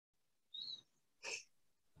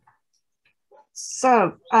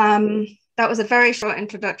So that was a very short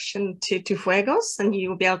introduction to FUEGOS, and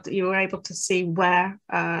you were able to see where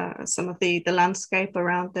some of the landscape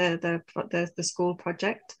around the school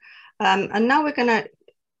project. And now we're going to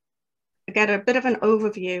get a bit of an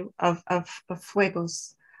overview of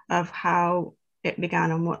FUEGOS, of how it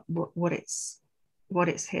began and what its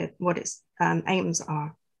aims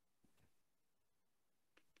are.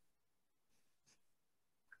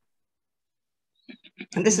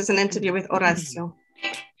 And this is an interview with Horacio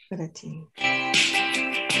Berettini.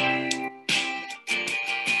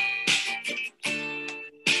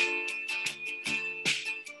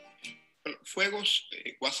 Well, FUEGOS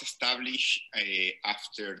was established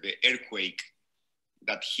after the earthquake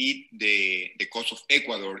that hit the coast of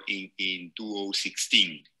Ecuador in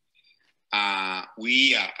 2016.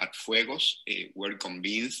 We at FUEGOS were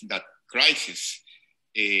convinced that crisis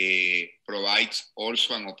provides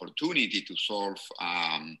also an opportunity to solve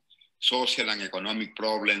social and economic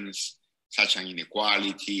problems such as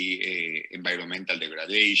inequality, environmental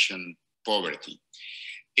degradation, poverty.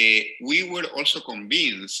 We were also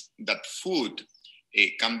convinced that food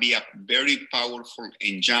can be a very powerful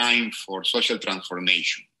engine for social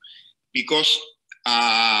transformation. Because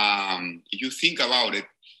if you think about it,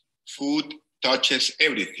 food touches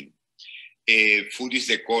everything. Food is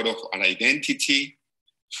the core of our identity.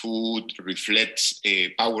 Food reflects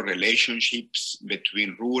power relationships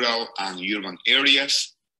between rural and urban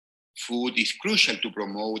areas. Food is crucial to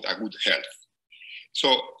promote a good health.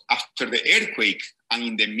 So after the earthquake and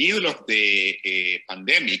in the middle of the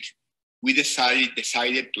pandemic, we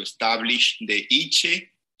decided to establish the ICHE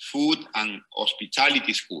Food and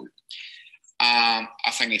Hospitality School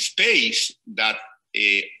as a space that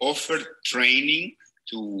offered training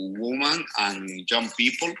to women and young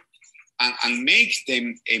people and makes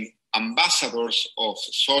them ambassadors of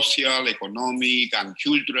social, economic, and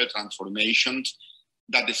cultural transformations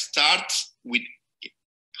that starts with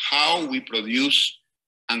how we produce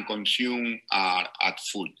and consume our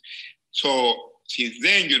food. So since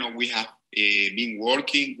then, we have been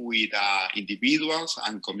working with individuals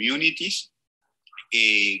and communities,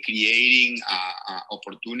 creating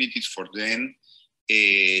opportunities for them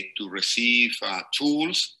to receive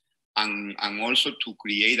tools and also to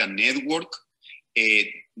create a network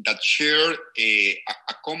that share a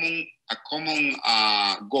common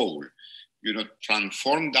goal.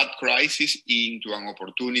 Transform that crisis into an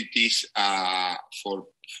opportunities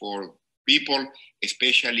for people,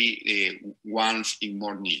 especially ones in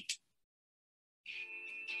more need.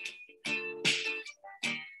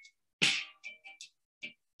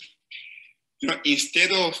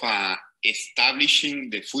 Instead of establishing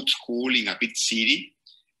the food school in a big city,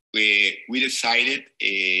 we decided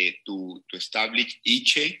to establish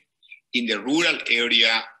ICHE in the rural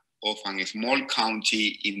area of a small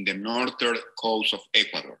county in the northern coast of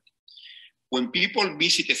Ecuador. When people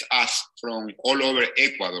visited us from all over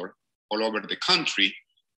Ecuador, all over the country,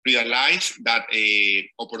 realize that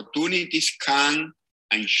opportunities can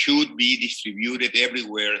and should be distributed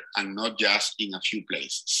everywhere and not just in a few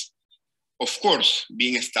places. Of course,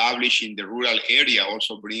 being established in the rural area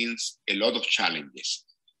also brings a lot of challenges.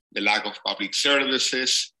 The lack of public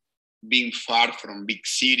services, being far from big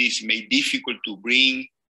cities made difficult to bring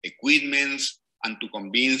equipments and to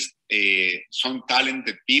convince some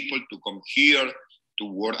talented people to come here to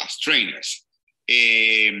work as trainers.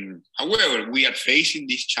 However, we are facing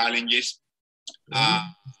these challenges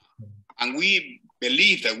and we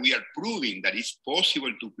believe that we are proving that it's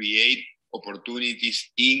possible to create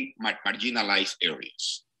opportunities in marginalized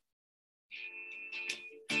areas.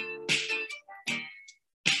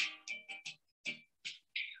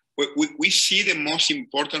 We see the most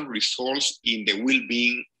important results in the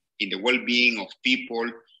well-being of people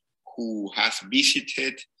who has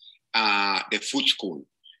visited the food school.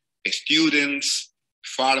 Students,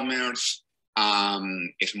 farmers,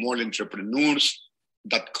 small entrepreneurs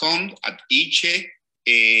that come at ICHE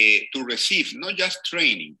to receive not just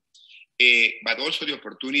training, but also the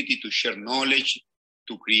opportunity to share knowledge,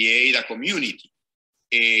 to create a community,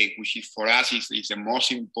 which is for us is the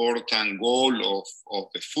most important goal of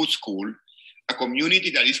the food school, a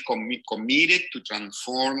community that is committed to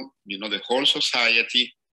transform the whole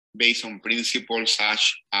society based on principles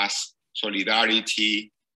such as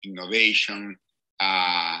solidarity, innovation,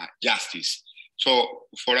 justice. So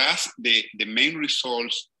for us, the main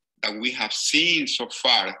results that we have seen so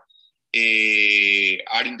far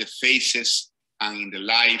are in the faces and in the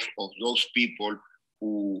life of those people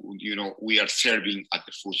who we are serving at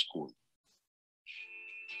the food school.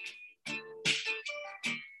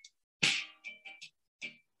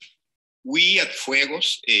 we at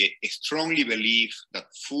Fuegos strongly believe that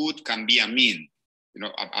food can be a mean,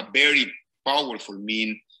 a very powerful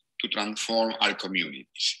mean to transform our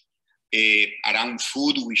communities. Around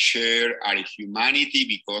food, we share our humanity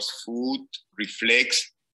because food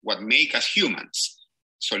reflects what makes us humans: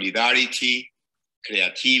 solidarity,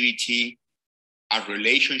 creativity, our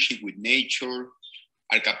relationship with nature,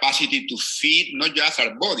 our capacity to feed not just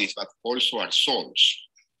our bodies, but also our souls.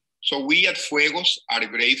 So we at Fuegos are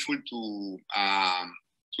grateful to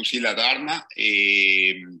Sila Dharma,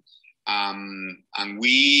 and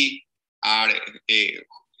we are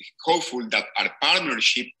hopeful that our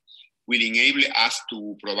partnership will enable us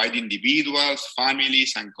to provide individuals,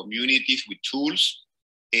 families, and communities with tools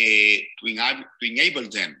to enable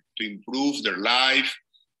them to improve their life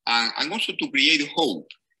and also to create hope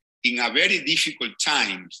in a very difficult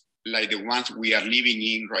times like the ones we are living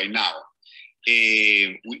in right now.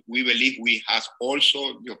 We believe we have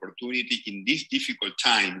also the opportunity in these difficult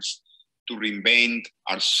times to reinvent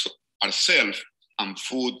ourselves, and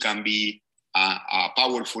food can be a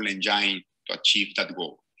powerful engine to achieve that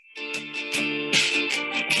goal.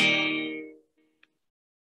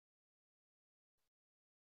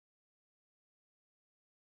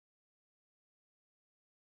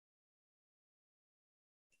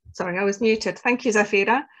 Sorry, I was muted. Thank you,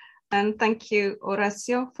 Zafira. And thank you,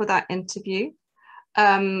 Horacio, for that interview.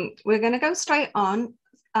 We're going to go straight on,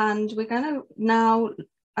 and we're going to now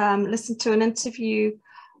listen to an interview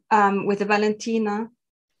with Valentina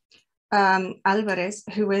Alvarez,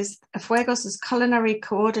 who is Fuegos' culinary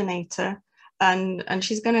coordinator, and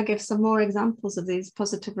she's going to give some more examples of these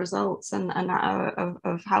positive results and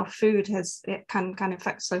of how food can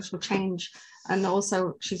affect social change. And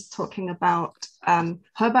also she's talking about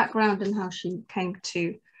her background and how she came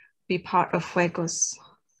to be part of Fuegos.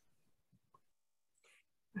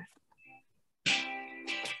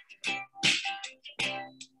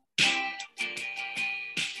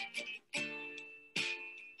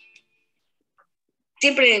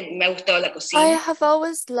 I have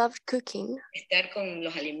always loved cooking,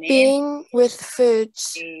 being with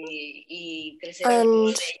foods,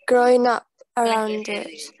 and growing up around it,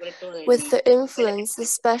 with the influence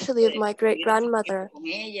especially of my great-grandmother.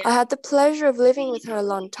 I had the pleasure of living with her a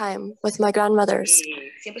long time, with my grandmothers.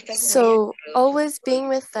 So always being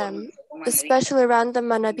with them, especially around the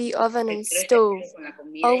manabi oven and stove,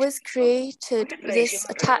 always created this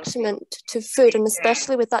attachment to food, and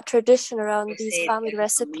especially with that tradition around these family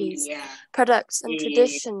recipes, products and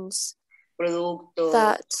traditions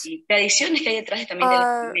that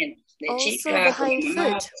are also behind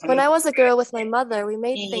food. When I was a girl with my mother, we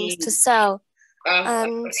made things to sell.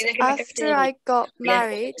 And after I got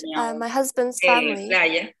married, my husband's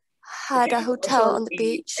family had a hotel on the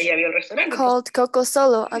beach called Coco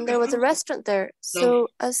Solo, and there was a restaurant there. So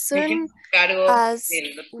as soon as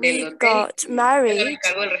we got married,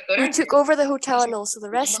 we took over the hotel and also the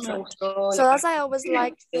restaurant. So as I always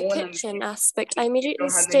liked the kitchen aspect, I immediately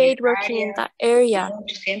stayed working in that area.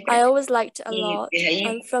 I always liked it a lot.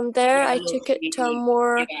 And from there, I took it to a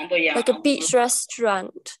more like a beach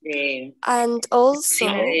restaurant. And also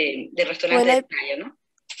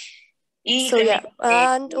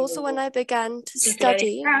when I began to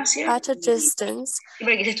study at a distance,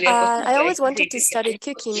 I always wanted to study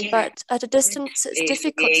cooking, but at a distance it's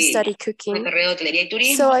difficult to study cooking.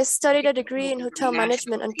 So I studied a degree in hotel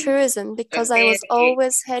management and tourism because I was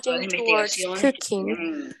always heading towards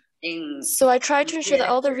cooking. So I tried to ensure that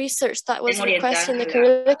all the research that was requested in the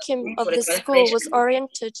curriculum of the school was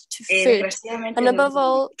oriented to food, and above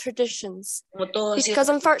all, traditions. Because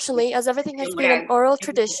unfortunately, as everything has been an oral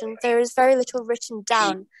tradition, there is very little written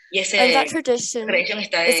down. And that tradition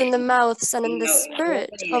is in the mouths and in the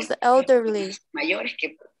spirit of the elderly.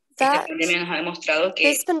 That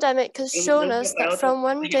this pandemic has shown us that from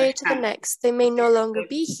one day to the next, they may no longer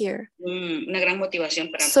be here.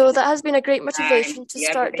 So that has been a great motivation to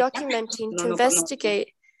start documenting, to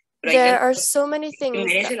investigate. There are so many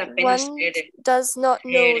things that one does not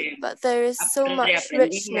know, but there is so much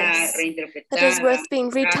richness that is worth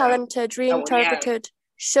being retalented, reinterpreted,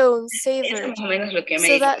 shown, savored.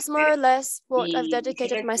 So that's more or less what I've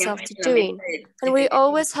dedicated myself to doing. And we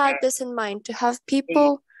always had this in mind, to have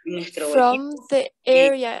people from the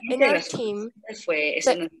area in our team.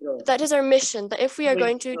 That is our mission, that if we are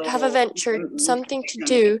going to have a venture, something to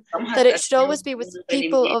do, that it should always be with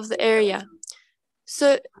people of the area.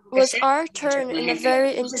 So it was our turn in a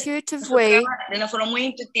very intuitive way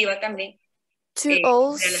to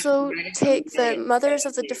also take the mothers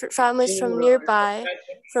of the different families from nearby,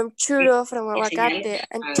 from Churro, from Aguacate,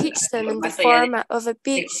 and teach them in the format of a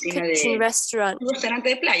beach kitchen restaurant.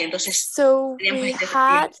 So we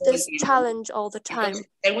had this challenge all the time.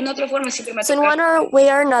 So in one way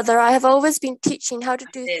or another, I have always been teaching how to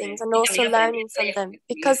do things and also learning from them,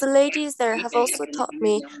 because the ladies there have also taught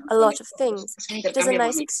me a lot of things. It is a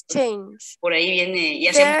nice exchange.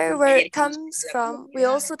 There, where it comes from, we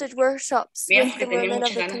also did workshops with the women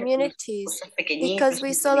of the communities, because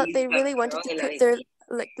we saw that they really wanted to put their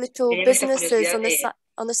little businesses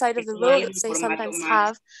on the side of the road that they sometimes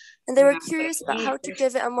have, and they were curious about how to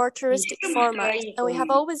give it a more touristic format. And we have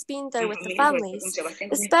always been there with the families,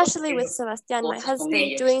 especially with Sebastian, my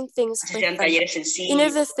husband, doing things with them,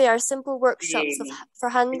 even if they are simple workshops for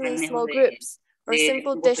handling small groups or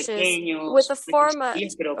simple dishes, with a format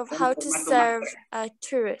of how to serve a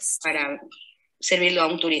tourist.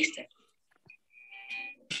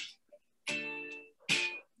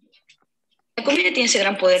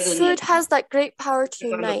 Food has that great power to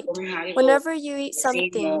unite. Whenever you eat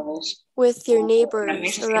something with your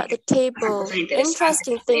neighbors or at the table,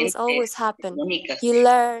 interesting things always happen. You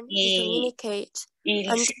learn, you communicate,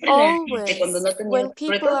 and always when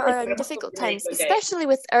people are in difficult times, especially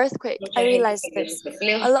with earthquake, I realized this.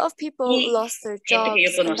 A lot of people lost their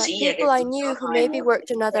jobs, and that people I knew who maybe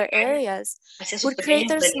worked in other areas would create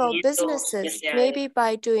their small businesses, maybe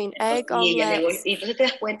by doing egg omelets.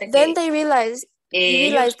 Then they realized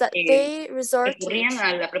that they resorted to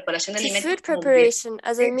food preparation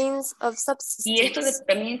as a means of subsistence.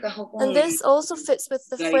 And this also fits with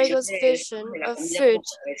the FUEGOS vision of food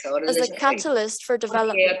as a catalyst for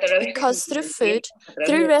development, because through food,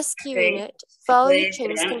 through rescuing it, value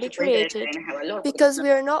chains can be created, because we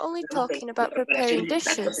are not only talking about preparing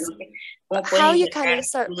dishes, but how you can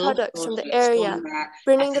insert products from the area,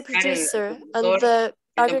 bringing the producer and the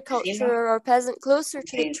agricultural or peasant closer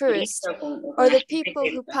to the tourist, or the people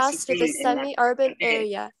who pass through the semi-urban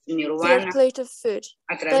area through a plate of food.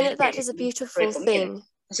 Then that is a beautiful thing.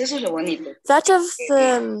 That of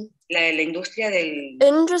the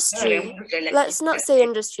industry, let's not say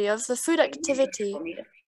industry, of the food activity,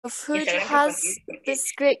 food has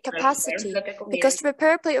this great capacity, because to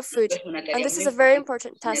prepare a plate of food, and this is a very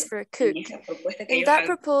important task for a cook, in that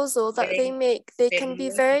proposal that they make, they can be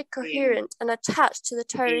very coherent and attached to the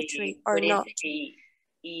territory or not.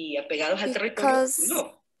 Because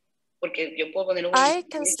I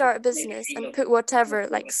can start a business and put whatever,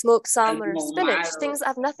 like smoked salmon or spinach, things that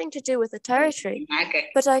have nothing to do with the territory.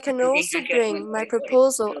 But I can also bring my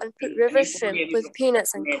proposal and put river shrimp with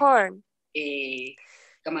peanuts and corn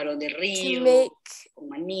to make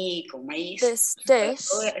this dish.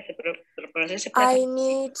 I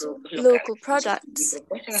need local products.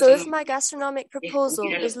 So if my gastronomic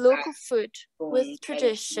proposal is local food with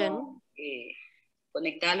tradition,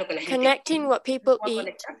 connecting what people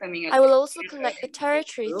eat, I will also connect the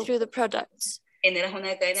territory through the products.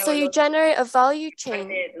 So you generate a value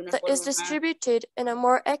chain that is distributed in a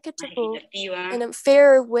more equitable and a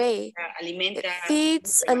fairer way. It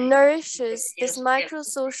feeds and nourishes this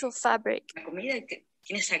micro-social fabric.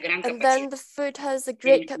 And then the food has a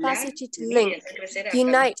great capacity to link,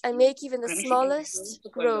 unite, and make even the smallest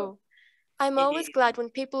grow. I'm always glad when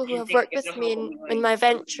people who have worked with me in my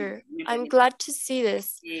venture, I'm glad to see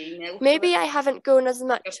this. Maybe I haven't grown as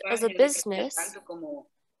much as a business,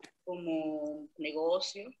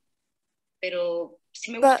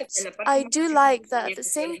 but I do like that at the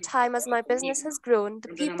same time as my business has grown, the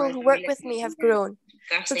people who work with me have grown.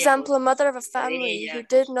 For example, a mother of a family who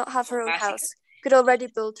did not have her own house could already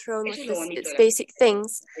build her own with its basic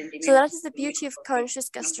things. So that is the beauty of conscious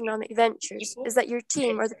gastronomic ventures, is that your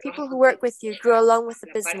team or the people who work with you grow along with the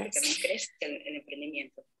business.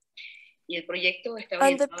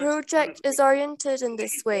 And the project is oriented in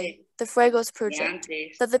this way, the FUEGOS project,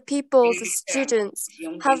 that the people, the students,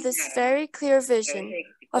 have this very clear vision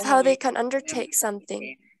of how they can undertake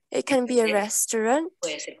something. It can be a restaurant,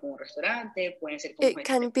 it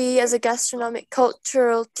can be as a gastronomic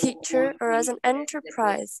cultural teacher, or as an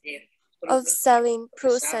enterprise of selling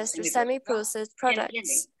processed or semi-processed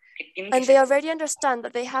products. And they already understand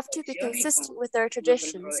that they have to be consistent with their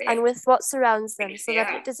traditions and with what surrounds them, so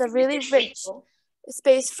that it is a really rich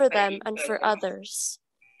space for them and for others.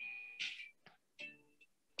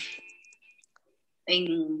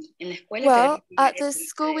 Well, at the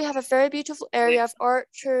school we have a very beautiful area of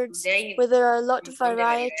orchards where there are a lot of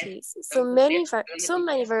varieties, so many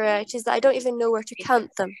varieties that I don't even know where to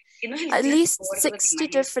count them. At least 60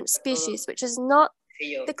 different species, which is not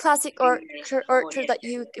the classic orchard that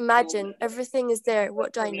you imagine. Everything is there.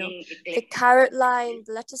 What do I know? The carrot line,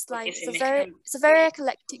 the lettuce line. It's a very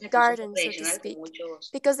eclectic garden, so to speak,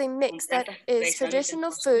 because they mix that is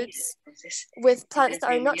traditional foods with plants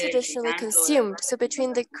that are not traditionally consumed. So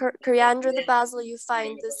between the coriander and the basil, you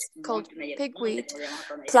find this called pigweed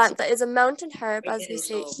plant that is a mountain herb, as we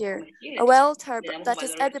say it here, a wild herb that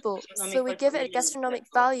is edible. So we give it a gastronomic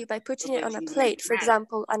value by putting it on a plate, for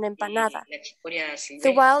example, an empanada.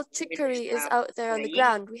 The wild chicory is out there on the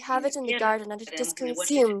ground. We have it in the garden and it is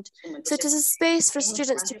consumed. So it is a space for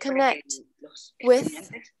students to connect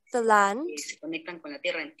with the land,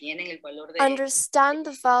 understand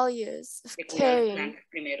the values of caring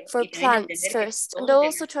for plants first, and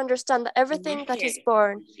also to understand that everything that is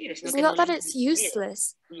born is not that it's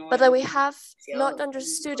useless, but that we have not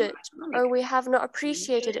understood it or we have not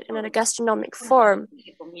appreciated it in a gastronomic form.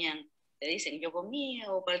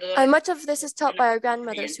 And much of this is taught by our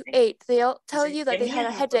grandmothers who ate. They all tell you that they had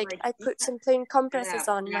a headache. I put some plain compresses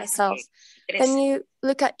on myself. Then you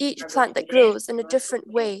look at each plant that grows in a different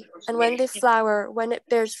way. And when they flower, when it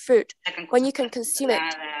bears fruit, when you can consume it,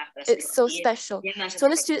 it's so special. So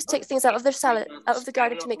when the students take things out of their salad, out of the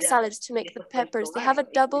garden to make salads, to make the peppers, they have a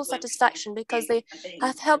double satisfaction because they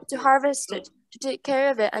have helped to harvest it, to take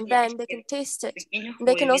care of it, and then they can taste it. And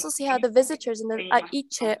they can also see how the visitors at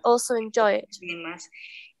Iche also enjoy it.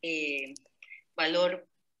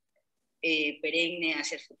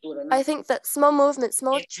 I think that small movements,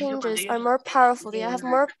 small changes are more powerful. They have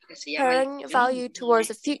more perennial value towards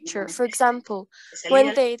the future. For example,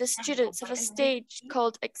 when the students have a stage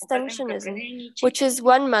called extensionism, which is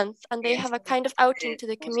 1 month, and they have a kind of outing to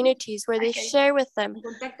the communities where they share with them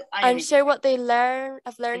and share what they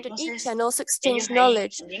have learned in each, and also exchange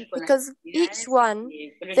knowledge, because each one,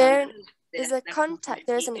 there is a contact,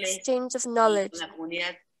 there's an exchange of knowledge.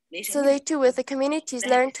 So they too, with the communities,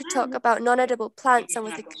 learn to talk about non-edible plants, and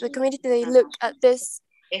with the community, they look at this.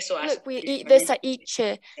 Look, we eat this at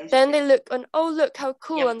Iche. Then they look on, oh, look how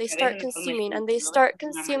cool, and they start consuming,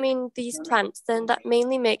 these plants. Then that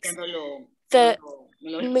mainly makes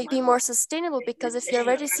be more sustainable, because if you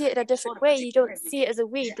already see it in a different way, you don't see it as a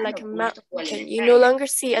weed like a mountain. You no longer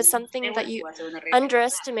see it as something that you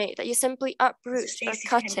underestimate, that you simply uproot or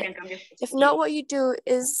cut it. If not, what you do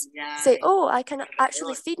is say, oh, I can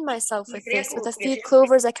actually feed myself with this. With a few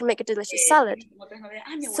clovers, I can make a delicious salad.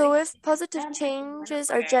 So if positive changes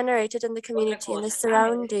are generated in the community and the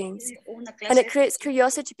surroundings, and it creates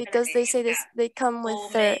curiosity, because they say this, they come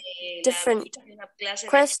with their different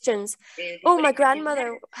questions. Oh, my grandmother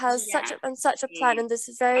has such and such a plant, and this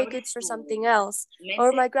is very good for something else.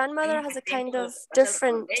 Or my grandmother has a kind of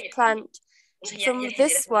different plant from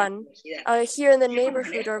this one here in the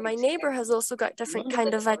neighborhood, or my neighbor has also got different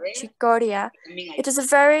kind of achicoria. It is a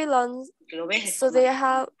very long, so they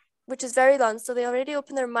have, which is very long, so they already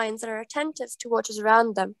open their minds and are attentive to what is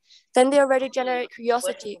around them. Then they already generate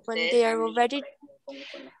curiosity. When they are already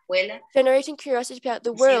generating curiosity about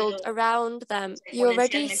the world around them, you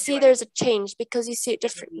already see there's a change because you see it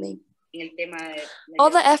differently. All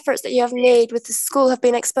the efforts that you have made with the school have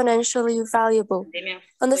been exponentially valuable.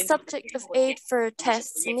 On the subject of aid for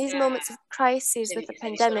tests, in these moments of crises with the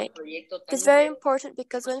pandemic, it is very important,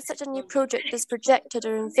 because when such a new project is projected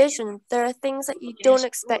or envisioned, there are things that you don't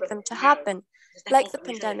expect them to happen, like the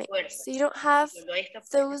pandemic. So you don't have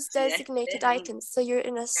those designated items, so you're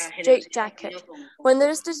in a straitjacket. When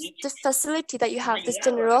there's this facility that you have, this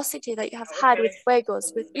generosity that you have had with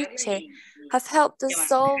FUEGOS, with Iche, have helped us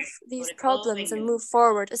solve these problems and move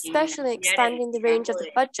forward, especially expanding the range of the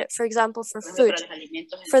budget, for example, for food,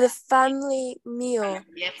 for the family meal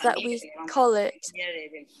that we call it.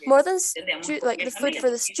 More than like the food for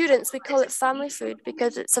the students, we call it family food,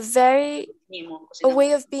 because it's a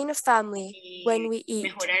way of being a family when we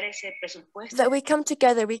eat, that we come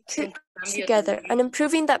together, we cook together, and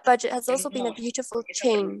improving that budget has also been a beautiful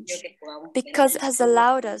change, because it has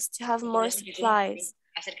allowed us to have more supplies.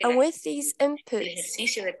 And with these inputs,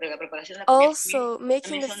 also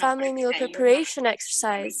making the family meal preparation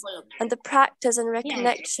exercise and the practice and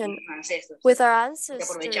reconnection with our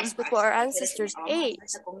ancestors, with what our ancestors ate,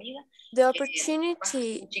 the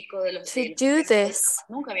opportunity to do this,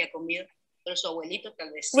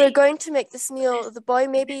 we're going to make this meal, the boy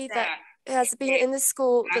maybe that has been in the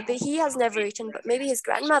school that he has never eaten, but maybe his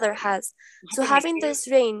grandmother has. So having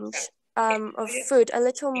this range of food a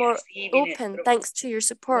little more open, thanks to your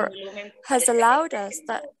support, has allowed us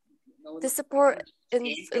that the support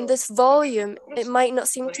in this volume, it might not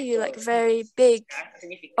seem to you like very big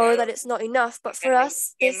or that it's not enough, but for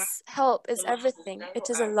us, this help is everything. It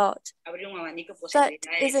is a lot. That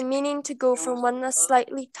is a meaning to go from one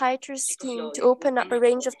slightly tighter scheme to open up a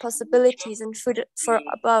range of possibilities and food for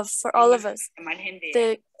all of us.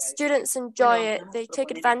 The students enjoy it, they take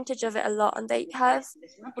advantage of it a lot, and they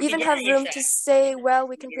even have room to say, well,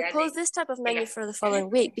 we can propose this type of menu for the following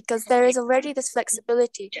week, because there is already this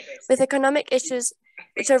flexibility with economic issues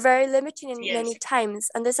which are very limiting in many times,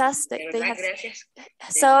 and this aspect they have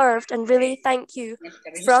served, and really thank you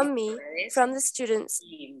from me, from the students.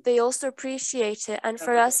 They also appreciate it, and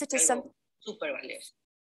for us it is something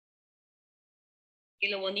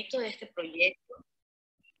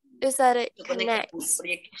is that it connects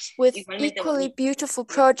with equally beautiful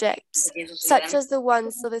projects, such as the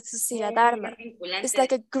ones of the Sociedad Dharma. It's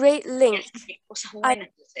like a great link.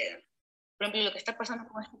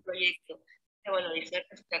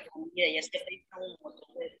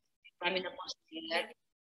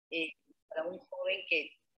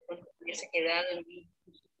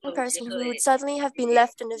 A person who would suddenly have been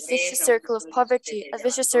left in a vicious circle of poverty, a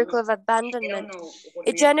vicious circle of abandonment.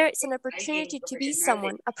 It generates an opportunity to be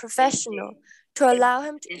someone, a professional, to allow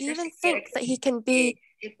him to even think that he can be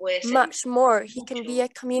much more. He can be a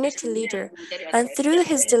community leader, and through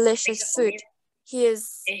his delicious food,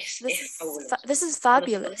 this is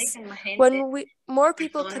fabulous. When more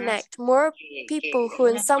people connect, more people who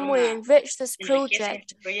in some way enrich this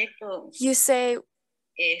project, you say,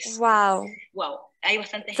 wow,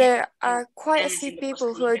 there are quite a few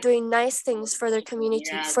people who are doing nice things for their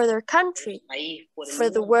community, for their country, for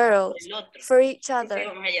the world, for each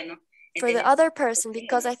other, for the other person,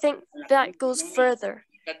 because I think that goes further.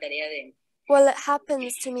 Well, it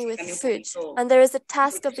happens to me with food, and there is a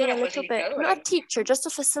task of being a little bit, not a teacher, just a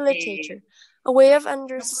facilitator, a way of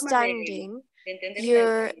understanding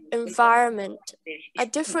your environment, a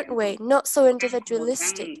different way, not so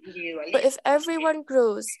individualistic. But if everyone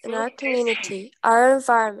grows in our community, our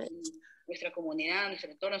environment,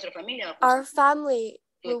 our family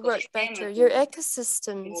will work better, your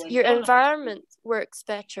ecosystems, your environment works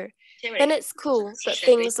better, then it's cool that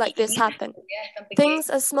things like this happen. Things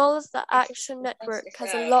as small as the Action Network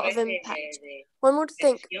has a lot of impact. One would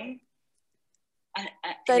think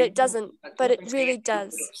that it doesn't, but it really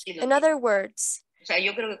does. In other words,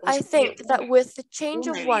 I think that with the change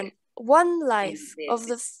of one life of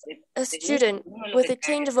a student, with a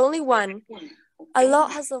change of only one, a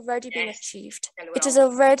lot has already been achieved. It is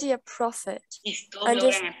already a profit. And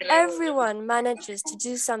if everyone manages to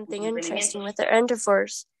do something interesting with their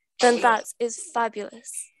endeavors, then that is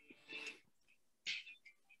fabulous.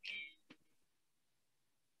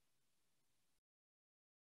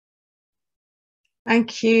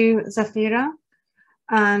 Thank you, Zafira,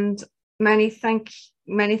 and many thanks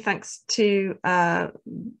to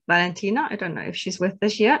Valentina. I don't know if she's with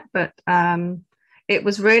us yet, but it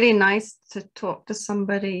was really nice to talk to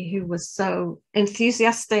somebody who was so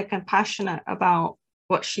enthusiastic and passionate about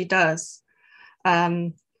what she does.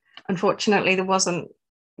 Unfortunately, there wasn't,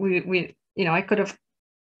 I could have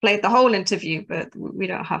played the whole interview, but we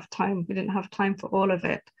don't have time. We didn't have time for all of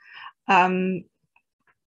it.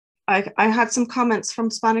 I had some comments from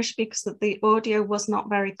Spanish speakers that the audio was not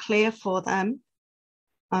very clear for them.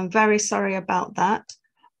 I'm very sorry about that.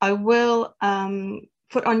 I will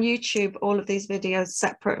put on YouTube all of these videos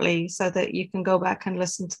separately so that you can go back and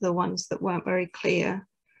listen to the ones that weren't very clear.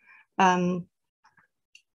 But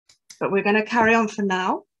we're going to carry on for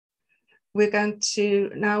now. We're going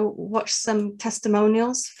to now watch some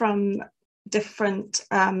testimonials from different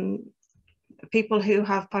people who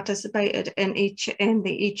have participated in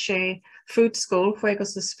the Iche food school,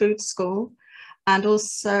 FUEGOS' food school. And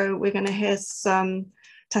also we're going to hear some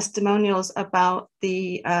testimonials about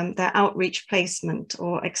their outreach placement,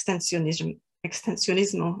 or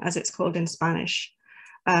extensionismo, as it's called in Spanish.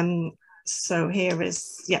 So here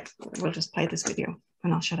is, we'll just play this video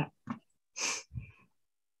and I'll shut up.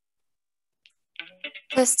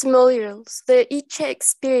 Testimonials, the Iche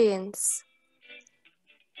experience.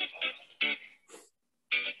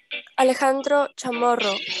 Alejandro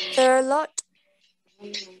Chamorro, there are a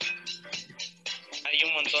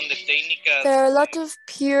lot of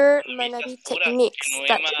pure Manaví techniques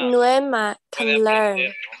that Nuema can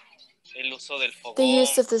learn. the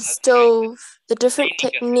use of the stove, the different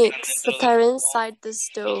techniques that are inside the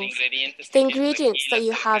stove, the ingredients that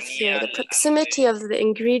you have here, the proximity of the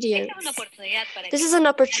ingredients. This is an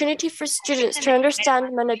opportunity for students to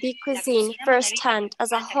understand Manabí cuisine firsthand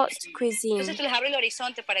as a hot cuisine.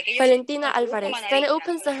 Valentina Alvarez. Then it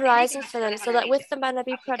opens the horizon for them so that with the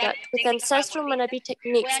Manabí product, with ancestral Manabí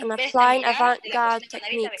techniques and applying avant-garde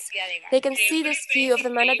techniques, they can see this view of the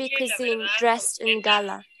Manabí cuisine dressed in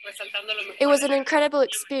gala. It was an incredible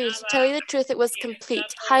experience. To tell you the truth, it was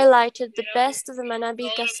complete. Highlighted the best of the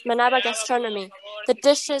Manaba gastronomy. The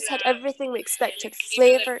dishes had everything we expected: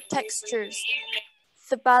 flavor, textures.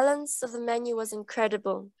 The balance of the menu was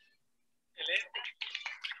incredible.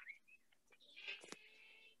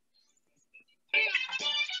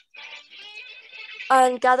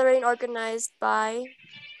 And gathering organized by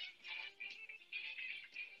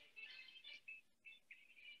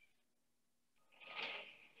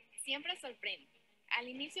Siempre sorprende. Al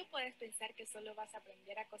inicio puedes pensar que solo vas a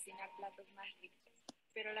aprender a cocinar platos más ricos,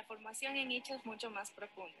 pero la formación en hecho es mucho más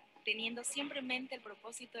profunda, teniendo siempre en mente el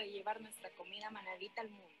propósito de llevar nuestra comida manabita al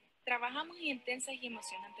mundo. Trabajamos en intensas y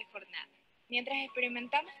emocionantes jornadas, mientras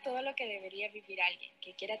experimentamos todo lo que debería vivir alguien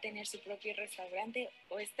que quiera tener su propio restaurante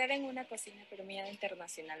o estar en una cocina premiada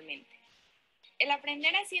internacionalmente. El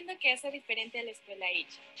aprender haciendo que hace diferente a la escuela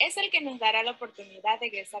hecha es el que nos dará la oportunidad de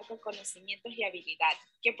egresar con conocimientos y habilidades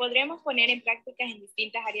que podremos poner en prácticas en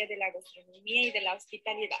distintas áreas de la gastronomía y de la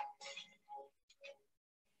hospitalidad.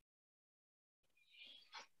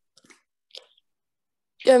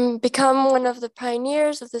 Become one of the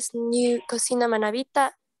pioneers of this new Cocina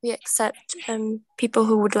Manabita. We accept people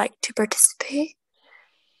who would like to participate.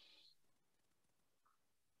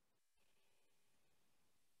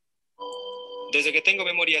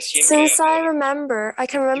 Since I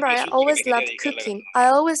can remember I always loved cooking. I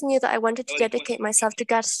always knew that I wanted to dedicate myself to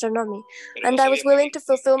gastronomy, and I was willing to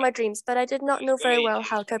fulfill my dreams, but I did not know very well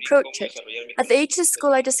how to approach it. At the HS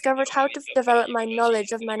school, I discovered how to develop my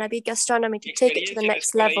knowledge of Manabí gastronomy to take it to the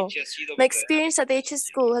next level. My experience at the HS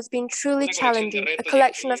school has been truly challenging, a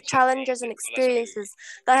collection of challenges and experiences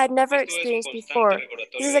that I had never experienced before.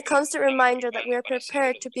 This is a constant reminder that we are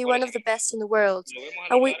prepared to be one of the best in the world,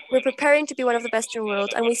 and we're preparing to be one of the best in the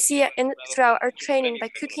world, and we see it throughout our training by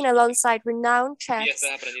cooking alongside renowned chefs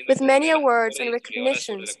with many awards and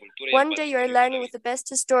recognitions. One day you are learning with the best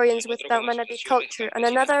historians about Manabí culture, and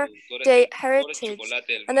another day heritage,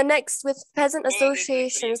 and the next with peasant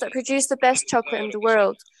associations that produce the best chocolate in the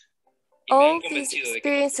world. All these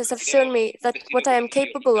experiences have shown me that what I am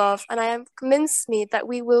capable of, and I am convinced me that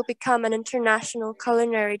we will become an international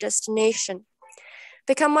culinary destination.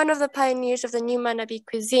 Become one of the pioneers of the new Manabí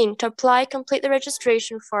cuisine. To apply, complete the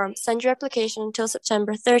registration form. Send your application until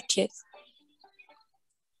September 30th.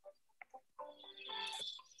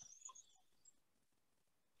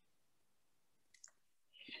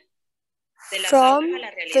 From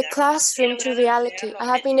the classroom to reality, I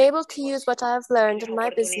have been able to use what I have learned in my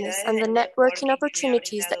business and the networking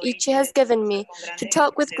opportunities that ICHE has given me to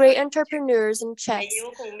talk with great entrepreneurs and chefs.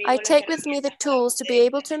 I take with me the tools to be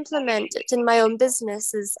able to implement it in my own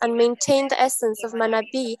businesses and maintain the essence of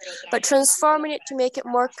Manabí, but transforming it to make it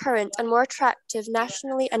more current and more attractive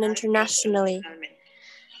nationally and internationally.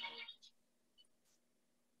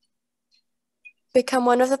 Become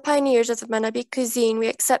one of the pioneers of the Manabí cuisine. We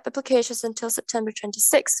accept applications until September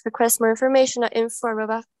 26th. Request more information at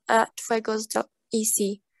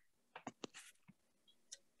info@fuegos.ec.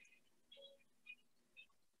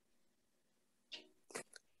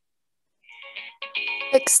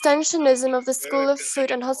 Extensionism of the School of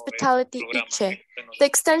Food and Hospitality, ICHE. The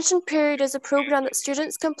extension period is a program that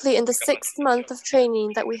students complete in the 6th month of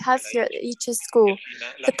training that we have here at the ICHE school.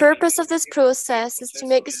 The purpose of this process is to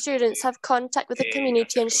make the students have contact with the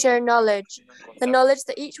community and share knowledge, the knowledge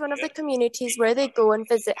that each one of the communities where they go and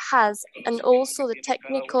visit has, and also the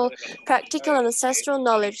technical, practical, and ancestral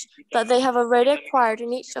knowledge that they have already acquired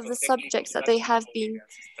in each of the subjects that they have been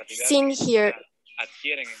seen here.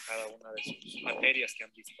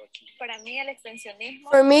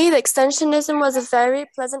 For me, the extensionism was a very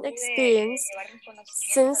pleasant experience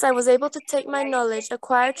since I was able to take my knowledge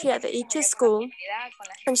acquired here at the ICHE school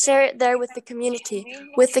and share it there with the community,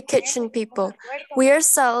 with the kitchen people. We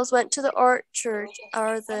ourselves went to the orchard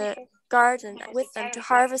or the garden with them to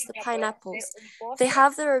harvest the pineapples. They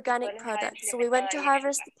have their organic products, so we went to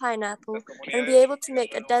harvest the pineapple and be able to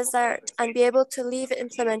make a dessert and be able to leave it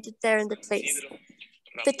implemented there in the place.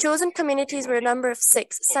 The chosen communities were a number of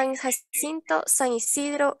 6: San Jacinto, San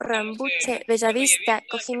Isidro, Rambuche, Bellavista,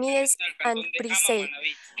 Cojimíes, and Brisay.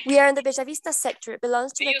 We are in the Bellavista sector. It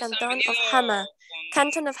belongs to the canton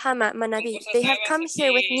of Hama, Manabí. They have come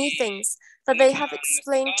here with new things that they have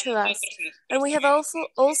explained to us, and we have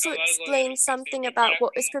also explained something about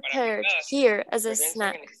what is prepared here as a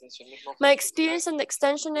snack. My experience in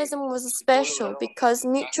extensionism was special because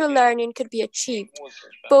mutual learning could be achieved.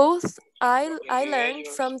 Both I learned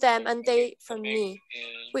from them and they from me.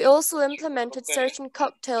 We also implemented certain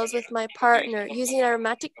cocktails with my partner using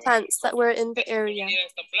aromatic plants that were in the area.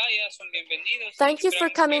 Thank you for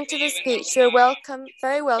coming to this beach. You're welcome,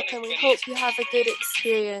 very welcome. We hope you have a good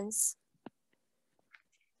experience.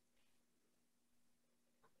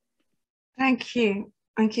 Thank you,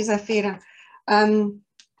 Zafira.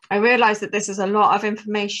 I realize that this is a lot of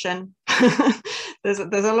information. there's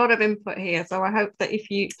a lot of input here, so I hope that if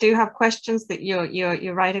you do have questions that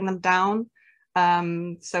you're writing them down,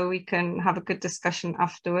 so we can have a good discussion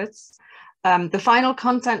afterwards. The final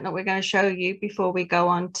content that we're going to show you before we go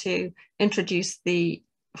on to introduce the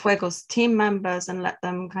FUEGOS team members and let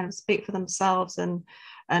them kind of speak for themselves and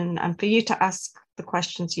for you to ask the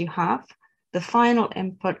questions you have. The final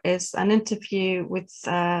input is an interview with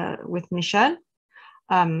Michelle,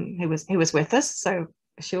 who was with us, so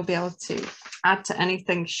she'll be able to add to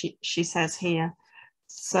anything she says here.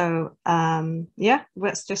 So yeah,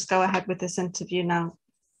 let's just go ahead with this interview now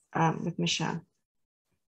with Michelle.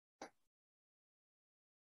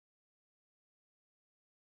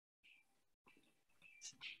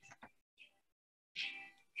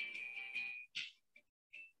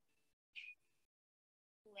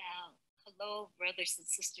 Well, hello, brothers and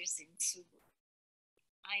sisters in Sulu.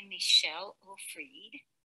 I'm Michelle O'Fried.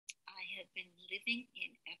 I have been living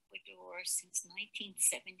in Ecuador since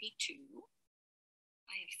 1972.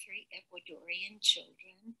 I have 3 Ecuadorian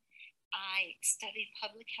children. I studied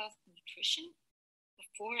public health nutrition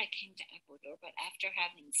before I came to Ecuador, but after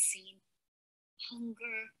having seen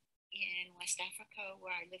hunger in West Africa,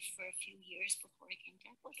 where I lived for a few years before I came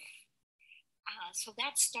to Ecuador. So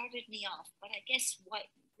that started me off. But I guess what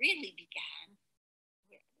really began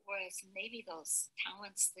was maybe those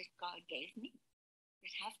talents that God gave me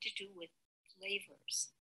that have to do with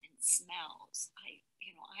flavors and smells.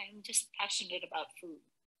 I'm just passionate about food.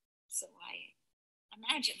 So I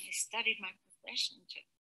imagine I studied my profession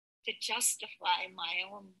to justify my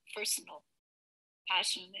own personal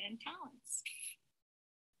passion and talents.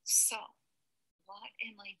 So what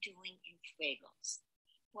am I doing in FUEGOS?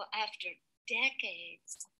 Well, after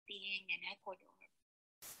decades of being in Ecuador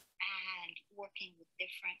and working with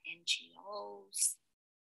different NGOs,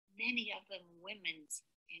 many of them women's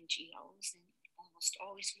NGOs, and almost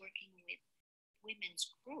always working with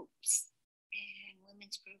women's groups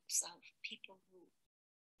of people who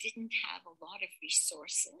didn't have a lot of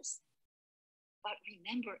resources. But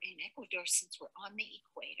remember, in Ecuador, since we're on the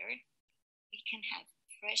equator, we can have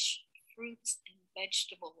fresh fruits and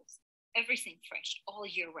vegetables, everything fresh all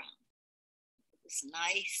year round. It was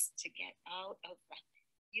nice to get out of the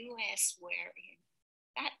US, where in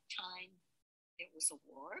that time there was a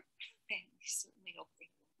war, and we certainly hope there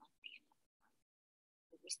will not be another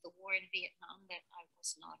one. It was the war in Vietnam that I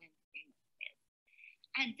was not in agreement with.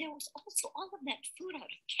 And there was also all of that food out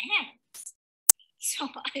of cans. So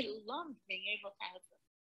I loved being able to have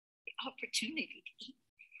the opportunity to eat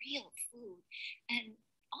real food, and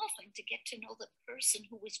often to get to know the person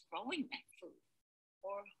who was growing that food,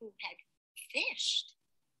 or who had fished,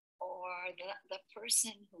 or the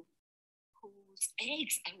person whose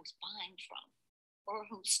eggs I was buying from, or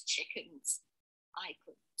whose chickens I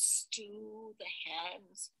could stew the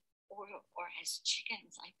hens, or as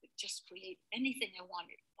chickens I could just create anything I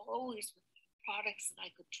wanted, always with products that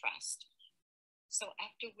I could trust. So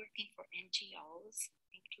after working for NGOs,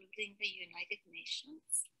 including the United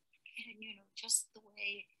Nations, and just the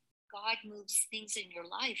way God moves things in your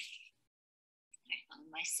life, I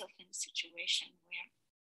found myself in a situation where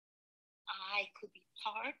I could be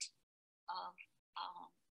part of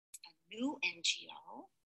a new NGO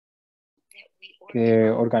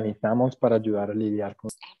que organizamos para ayudar a lidiar con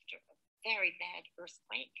after a very bad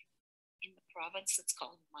earthquake in the province that's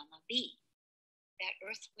called Manabí. That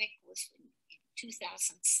earthquake was in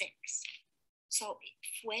 2006. So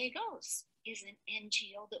FUEGOS is an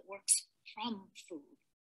NGO that works from food.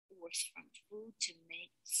 It works from food to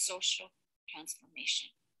make social transformation.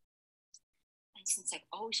 And since I've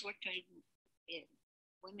always worked in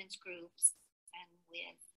women's groups and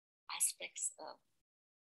with aspects of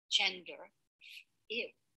gender,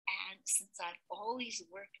 and since I've always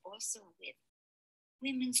worked also with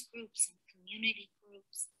women's groups and community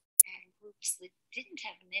groups and groups that didn't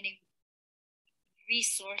have many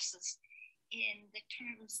resources in the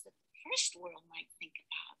terms that the first world might think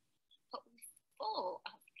about, but full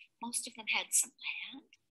of, most of them had some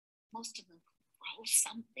land, most of them could grow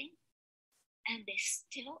something, and they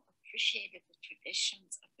still appreciated the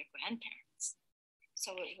traditions of their grandparents.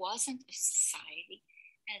 So it wasn't a society,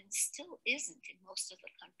 and still isn't in most of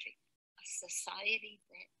the country, a society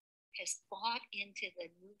that has bought into the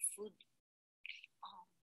new food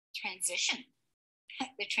transition,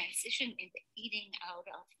 the transition into eating out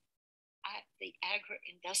of the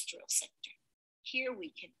agro-industrial sector. Here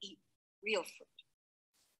we can eat real food.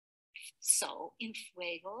 So in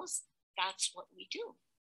FUEGOS, that's what we do.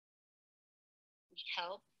 We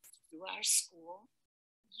help through our school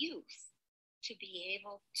youth to be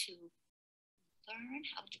able to learn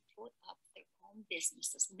how to put up their own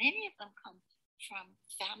businesses. Many of them come from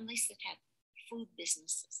families that have food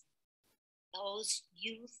businesses. Those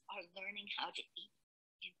youth are learning how to eat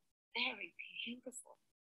in a very beautiful,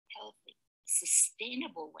 healthy,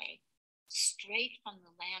 sustainable way, straight from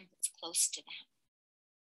the land that's close to them.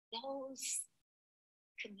 Those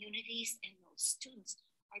communities and those students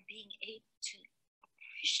are being able to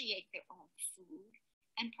appreciate their own food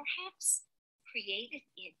and perhaps create it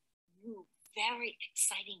in new, very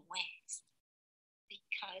exciting ways.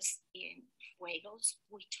 Because in FUEGOS,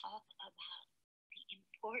 we talk about the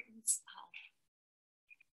importance of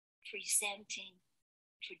presenting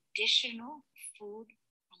traditional food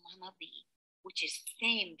from Manabi, which is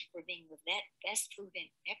famed for being the best food in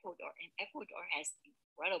Ecuador, and Ecuador has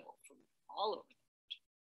incredible food all over the country.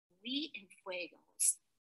 We in FUEGOS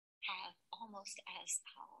have almost as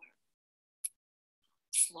our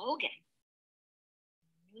slogan,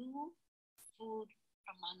 new food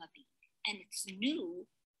from Manabi. And it's new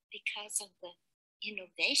because of the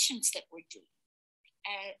innovations that we're doing.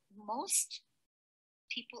 Most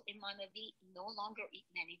people in Manabi no longer eat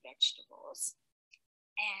many vegetables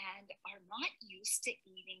and are not used to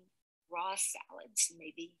eating raw salads.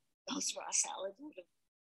 Maybe those raw salads would have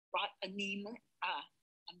brought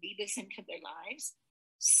amoebas into their lives.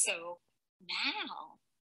 So now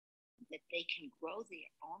that they can grow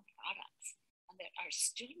their own products and that our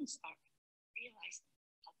students are realizing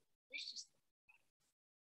how delicious the products are.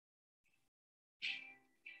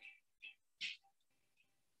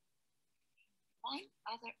 One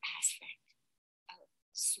other aspect of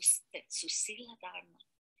that Susila Dharma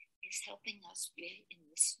is helping us with in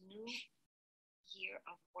this new year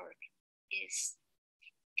of work is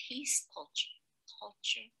peace culture,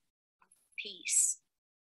 culture of peace.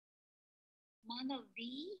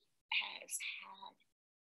 Manabi has had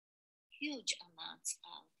huge amounts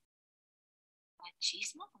of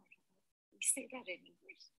machismo, we say that in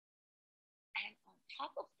English. And on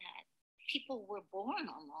top of that, people were born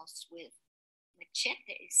almost with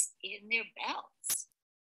machetes in their belts.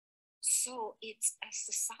 So it's a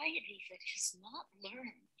society that has not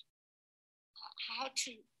learned how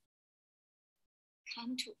to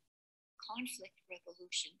come to conflict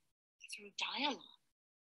resolution through dialogue.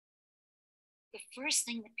 The first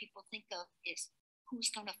thing that people think of is who's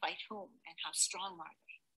going to fight whom and how strong are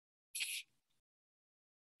they.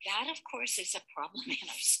 That, of course, is a problem in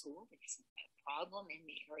our school. It's a problem in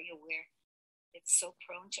the area where it's so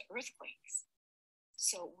prone to earthquakes.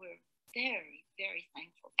 So we're very, very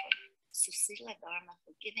thankful for Susila Dharma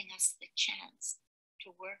for giving us the chance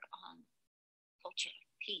to work on culture of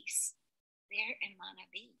peace there in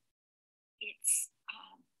Manabi. It's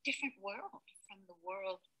a different world from the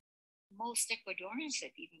world most Ecuadorians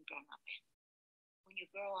have even grown up in. When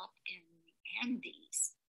you grow up in the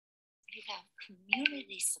Andes, you have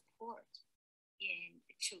community support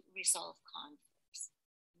to resolve conflicts.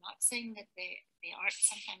 I'm not saying that they aren't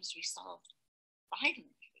sometimes resolved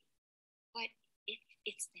violently, but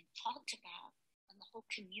it's been talked about and the whole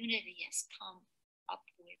community has come up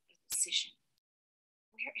with a decision.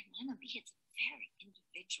 Where in Manabi, it's very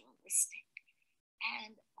individualistic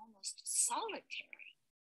and almost solitary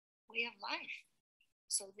way of life.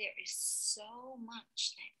 So there is so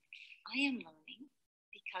much that I am learning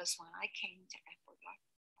because when I came to Ecuador,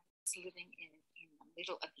 I was living in the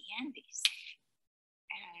middle of the Andes.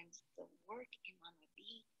 And the work in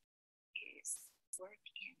Manabi is work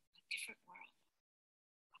in a different world,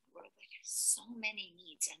 a world that has so many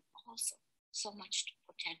needs and also so much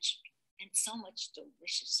potential and so much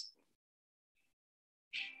delicious food.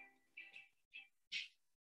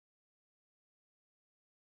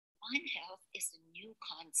 One Health is a new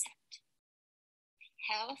concept.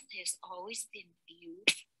 Health has always been viewed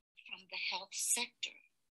from the health sector,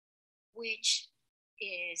 which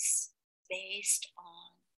is based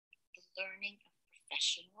on the learning of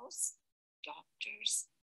professionals, doctors,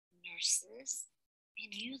 nurses,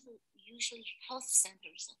 and usually health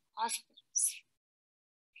centers and hospitals.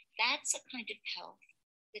 That's a kind of health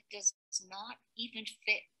that does not even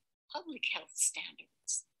fit public health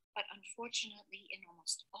standards. But unfortunately, in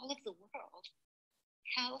almost all of the world,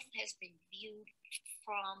 health has been viewed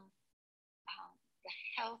from the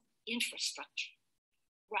health infrastructure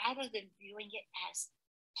rather than viewing it as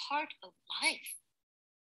part of life.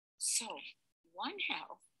 So One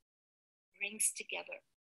Health brings together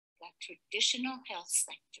the traditional health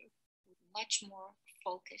sector with much more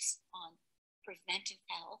focus on preventive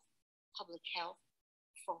health, public health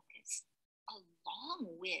focus,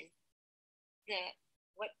 along with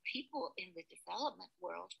what people in the development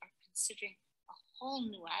world are considering a whole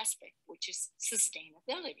new aspect, which is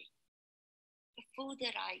sustainability. The food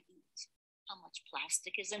that I eat, how much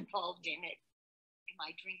plastic is involved in it? Am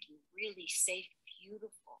I drinking really safe,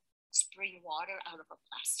 beautiful spring water out of a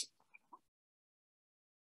plastic bottle?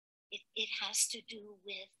 It has to do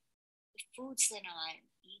with the foods that I'm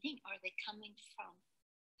eating. Are they coming from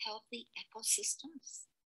healthy ecosystems,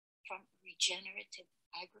 from regenerative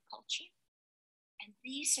agriculture? And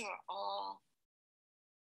these are all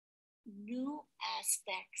new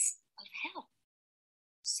aspects of health.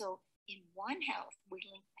 So in One Health, we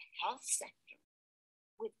link the health sector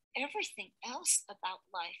with everything else about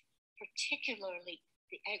life, particularly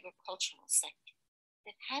the agricultural sector,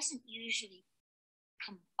 that hasn't usually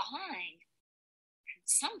combined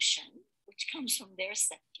consumption, which comes from their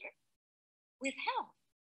sector, with health.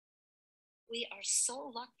 We are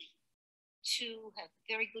so lucky to have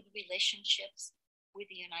very good relationships with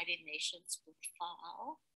the United Nations, with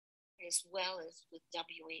FAO, as well as with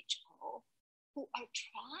WHO, who are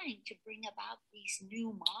trying to bring about these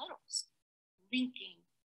new models, linking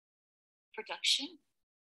production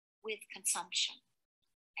with consumption.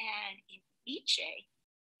 And in Iche,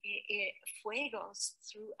 FUEGOS,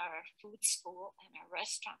 through our food school and our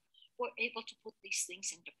restaurant, we're able to put these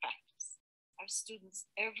things into practice. Our students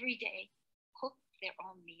every day cook their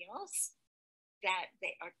own meals, that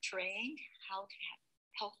they are trained how to have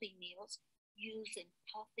healthy meals using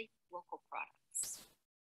healthy local products.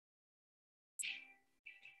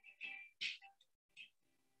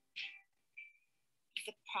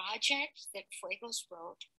 The project that FUEGOS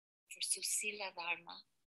wrote for Susila Dharma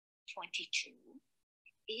 22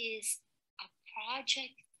 is a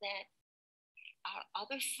project that our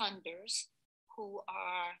other funders, who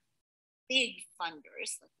are big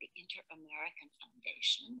funders like the Inter-American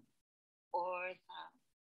Foundation or the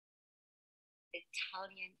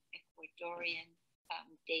Italian Ecuadorian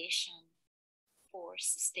Foundation for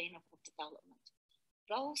Sustainable Development.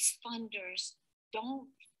 Those funders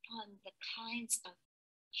don't fund the kinds of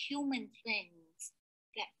human things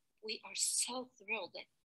that we are so thrilled that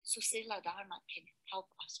Susila Dharma can help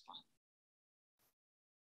us fund.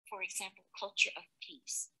 For example, culture of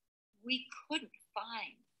peace. We couldn't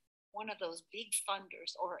find one of those big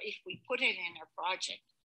funders, or if we put it in our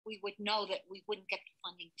project, we would know that we wouldn't get the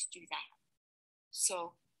funding to do that.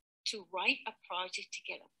 So to write a project to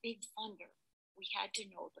get a big funder, we had to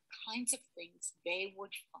know the kinds of things they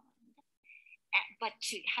would fund, but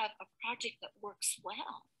to have a project that works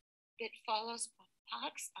well, that follows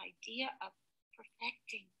Papak's idea of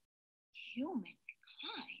perfecting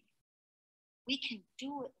humankind, we can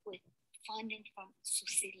do it with funding from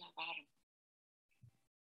Susila Dharma.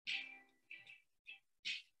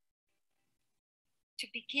 To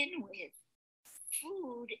begin with,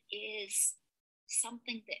 food is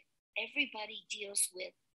something that everybody deals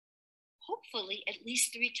with, hopefully at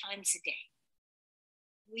least 3 times a day.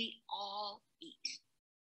 We all eat.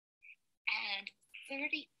 And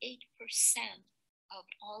 38% of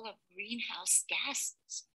all of greenhouse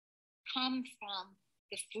gases come from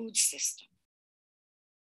the food system.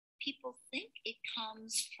 People think it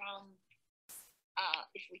comes from,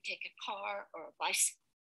 if we take a car or a bicycle.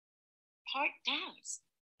 Part does,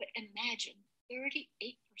 but imagine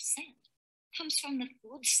 38% comes from the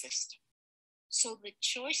food system. So the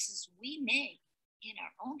choices we make in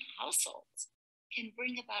our own households can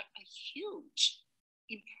bring about a huge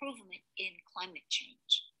improvement in climate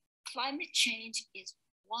change. Climate change is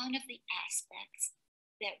one of the aspects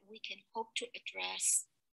that we can hope to address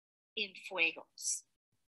in FUEGOS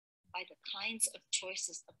by the kinds of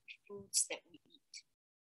choices of foods that we eat.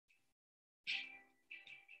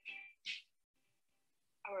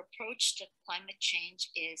 Our approach to climate change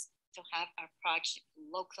is to have our project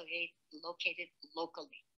located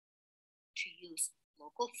locally, to use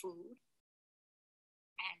local food,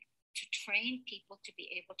 and to train people to be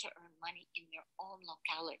able to earn money in their own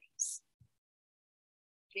localities.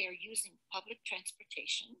 They're using public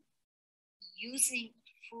transportation, using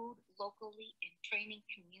food locally and training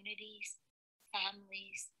communities,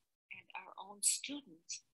 families, and our own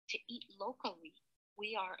students to eat locally,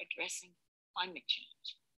 we are addressing climate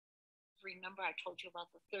change. Remember, I told you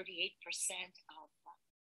about the 38% of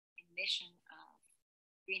emission of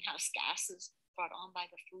greenhouse gases brought on by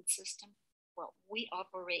the food system. Well, we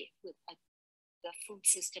operate with the food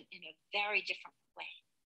system in a very different way.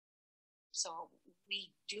 So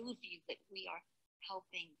we do view that we are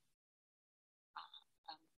helping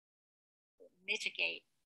mitigate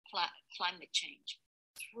climate change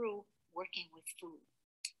through working with food.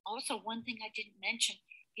 Also, one thing I didn't mention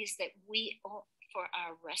is that we, for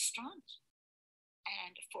our restaurant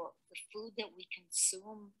and for the food that we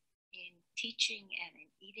consume in teaching and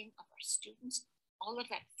in eating of our students, all of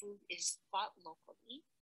that food is bought locally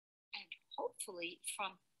and hopefully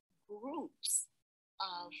from groups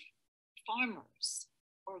of farmers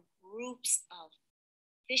or groups of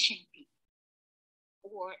fishing people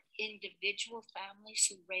or individual families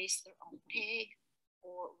who raise their own pig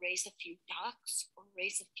or raise a few ducks or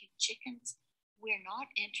raise a few chickens. We're not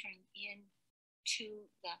entering into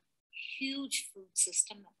the huge food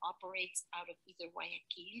system that operates out of either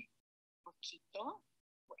Guayaquil or Quito,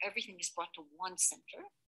 where everything is brought to one center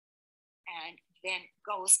and then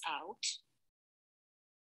goes out.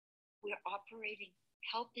 We're operating,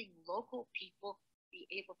 helping local people be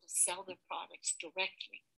able to sell their products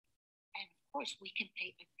directly. And of course, we can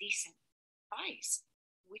pay a decent price,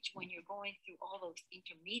 which when you're going through all those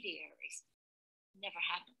intermediaries, never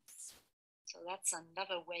happens. So that's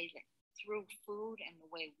another way that through food and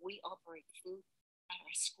the way we operate food at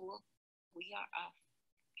our school, we are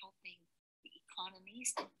helping the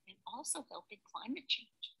economies and also helping climate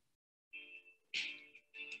change.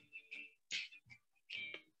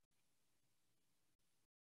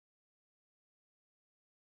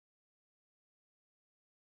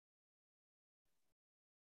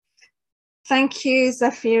 Thank you,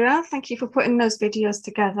 Zafira. Thank you for putting those videos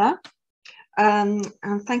together. And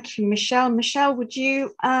thank you, Michelle. Michelle, would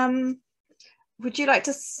you like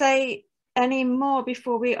to say any more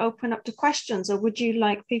before we open up to questions, or would you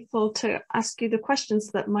like people to ask you the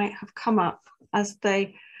questions that might have come up as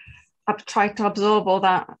they try to absorb all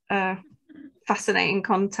that fascinating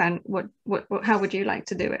content? How would you like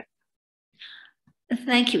to do it?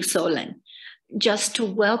 Thank you, Solen. Just to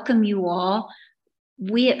welcome you all.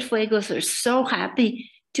 We at FUEGOS are so happy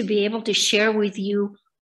to be able to share with you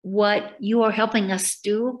what you are helping us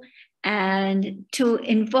do and to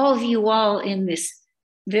involve you all in this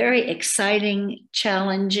very exciting,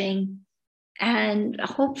 challenging, and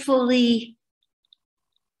hopefully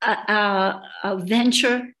a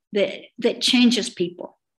venture that changes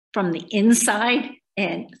people from the inside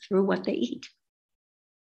and through what they eat.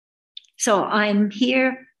 So I'm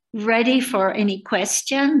here ready for any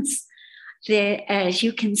questions. As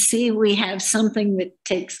you can see, we have something that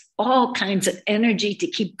takes all kinds of energy to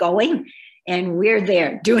keep going, and we're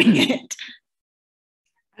there doing it.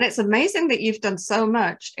 And it's amazing that you've done so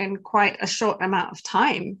much in quite a short amount of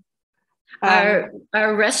time. Our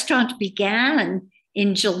restaurant began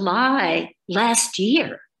in July last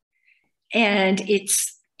year, and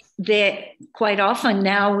it's that quite often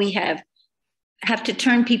now we have to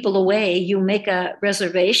turn people away. You make a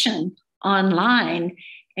reservation online,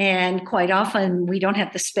 and quite often we don't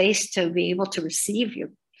have the space to be able to receive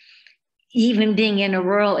you, even being in a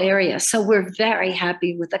rural area. So we're very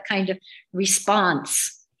happy with the kind of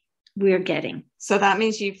response we're getting. So that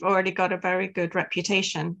means you've already got a very good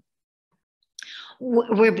reputation.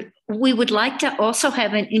 We would like to also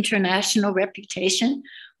have an international reputation,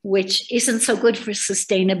 which isn't so good for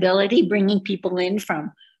sustainability, bringing people in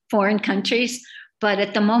from foreign countries. But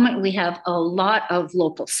at the moment, we have a lot of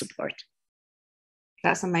local support.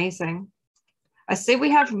 That's amazing. I see we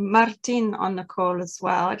have Martin on the call as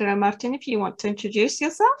well. I don't know, Martin, if you want to introduce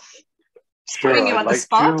yourself? Sure, I'd like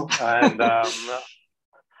to, and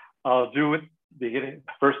I'll do it beginning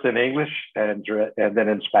first in English and then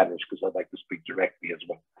in Spanish, because I'd like to speak directly as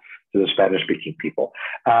well to the Spanish-speaking people.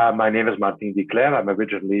 My name is Martin Declerc. I'm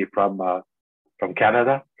originally from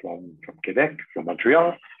Canada, from Quebec, from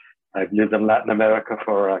Montreal. I've lived in Latin America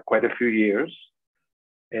for quite a few years.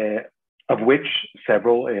 Of which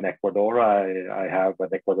several in Ecuador. I have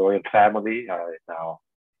an Ecuadorian family now.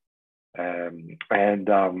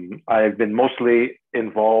 I've been mostly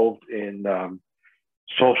involved in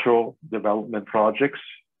social development projects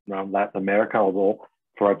around Latin America, although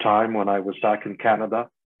for a time when I was back in Canada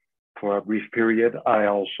for a brief period, I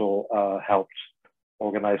also helped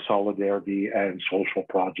organize solidarity and social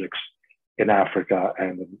projects in Africa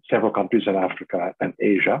and in several countries in Africa and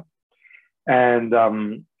Asia. And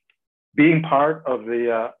being part of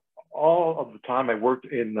the all of the time I worked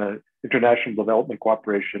in international development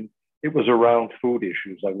cooperation, it was around food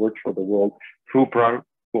issues. I worked for the World Food Program,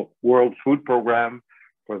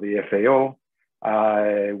 for the FAO.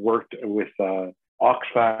 I worked with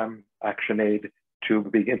Oxfam, ActionAid, two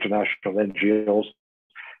big international NGOs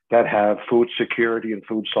that have food security and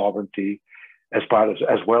food sovereignty as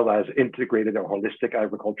well as integrated or holistic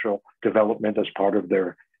agricultural development as part of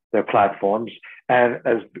their platforms. And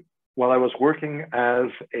while I was working as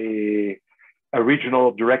a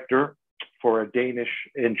regional director for a Danish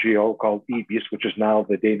NGO called EBIS, which is now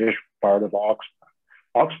the Danish part of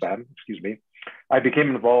Oxfam, I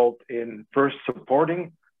became involved in first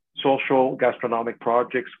supporting social gastronomic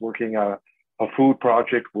projects, working a food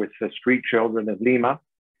project with the street children in Lima.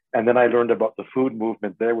 And then I learned about the food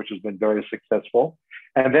movement there, which has been very successful.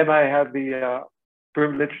 And then I had the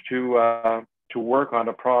privilege to work on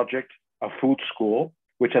a project, a food school,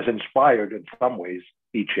 which has inspired in some ways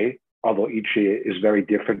ICHE, although ICHE is very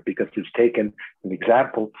different because it's taken an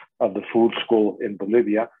example of the food school in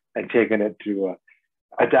Bolivia and taken it to,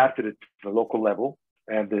 adapted it to the local level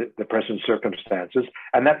and the present circumstances.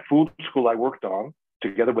 And that food school I worked on,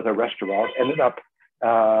 together with a restaurant, ended up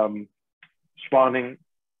spawning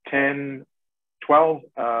 10, 12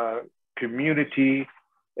 community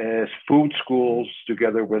food schools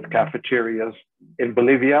together with cafeterias in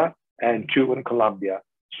Bolivia and 2 in Colombia.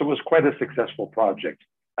 So it was quite a successful project.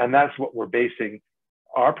 And that's what we're basing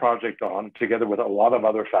our project on, together with a lot of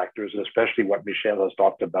other factors, especially what Michelle has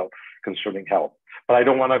talked about concerning health. But I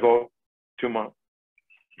don't want to go too much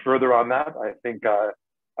further on that. I think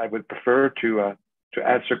I would prefer to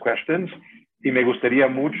answer questions. Y me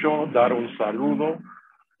gustaría mucho dar un saludo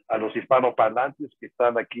a los hispanoparlantes que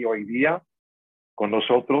están aquí hoy día con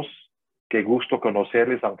nosotros. Qué gusto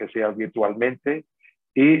conocerles, aunque sea virtualmente.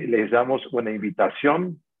 Y les damos una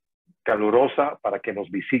invitación calurosa para que nos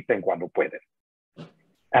visiten cuando pueden.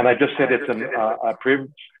 And I just said it's a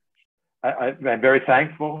privilege. I'm very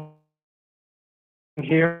thankful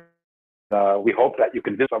here. We hope that you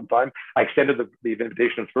can visit sometime. I extended the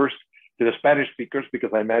invitation first to the Spanish speakers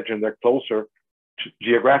because I imagine they're closer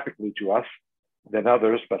geographically to us than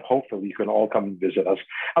others, but hopefully you can all come and visit us.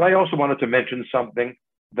 And I also wanted to mention something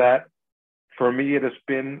that for me it has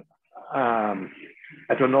been,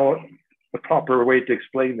 I don't know the proper way to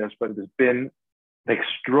explain this, but it has been an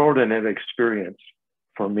extraordinary experience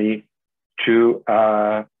for me to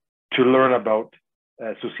learn about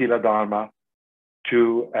Susila Dharma,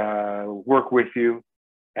 to work with you,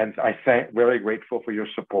 and very grateful for your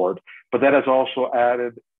support. But that has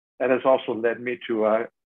also led me to a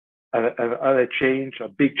change, a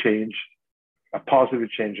big change, a positive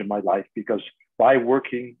change in my life, because by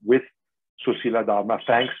working with Susila Dharma,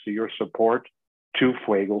 thanks to your support to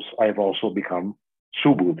FUEGOS, I have also become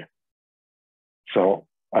Subud. So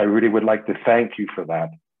I really would like to thank you for that.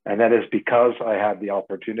 And that is because I had the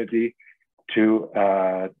opportunity to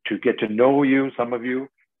get to know you, some of you,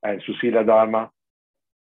 and Susila Dharma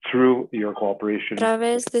through your cooperation. A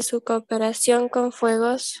través de su cooperación con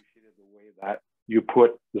FUEGOS, that you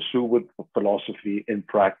put the Subud philosophy in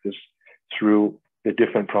practice through the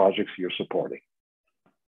different projects you're supporting.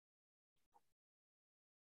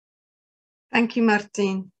 Thank you,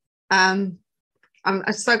 Martin. I'm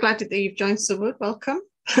so glad that you've joined Subud. Welcome.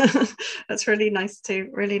 That's really nice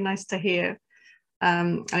to hear.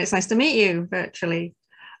 And it's nice to meet you virtually.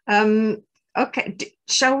 Okay,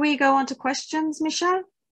 shall we go on to questions, Michelle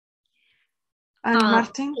and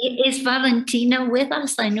Martin? Is Valentina with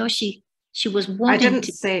us? I know she was wanting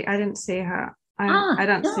I didn't see her. I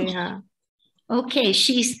don't see her. Okay,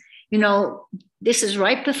 she's, this is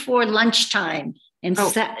right before lunchtime. And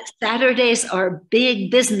Saturdays are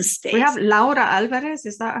big business days. We have Laura Alvarez.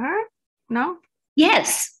 Is that her? No?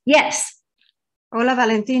 Yes. Hola,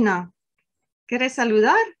 Valentina. ¿Quieres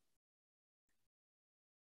saludar?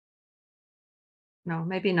 No,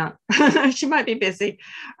 maybe not. She might be busy.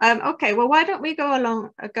 Okay, well, why don't we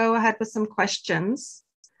go ahead with some questions.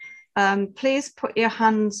 Please put your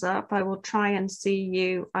hands up. I will try and see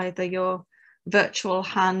you, either your virtual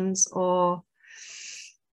hands or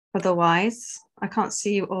otherwise. I can't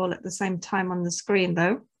see you all at the same time on the screen,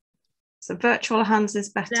 though. So virtual hands is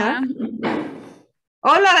better.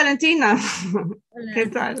 Hola, Valentina. Hola.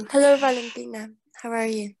 ¿Qué tal? Hello, Valentina. How are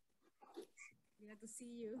you? Glad to see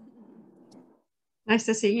you. Nice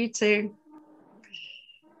to see you too.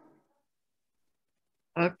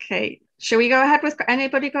 Okay. Shall we go ahead with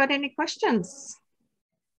anybody got any questions?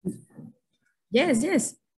 Yes.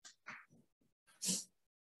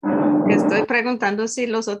 Estoy preguntando si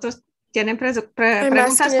los otros tienen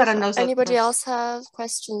preguntas para nosotros. Anybody else have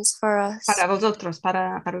questions for us? Para vosotros,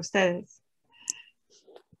 para ustedes.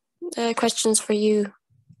 questions for you.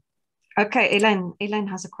 Okay, Elaine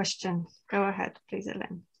has a question. Go ahead, please,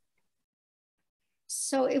 Elaine.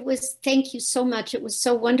 So thank you so much. It was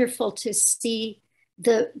so wonderful to see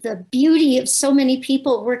the beauty of so many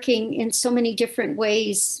people working in so many different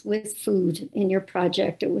ways with food in your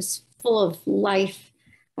project. It was full of life.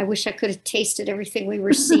 I wish I could have tasted everything we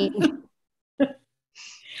were seeing.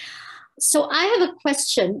 So I have a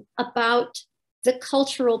question about the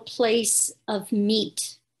cultural place of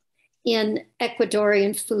meat in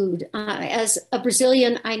Ecuadorian food. As a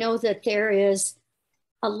Brazilian, I know that there is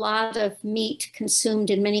a lot of meat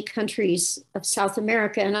consumed in many countries of South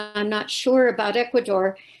America, and I'm not sure about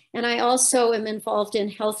Ecuador. And I also am involved in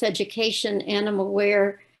health education, and I'm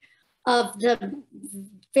aware of the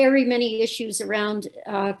very many issues around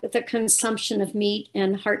the consumption of meat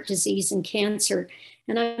and heart disease and cancer.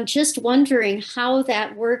 And I'm just wondering how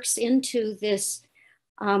that works into this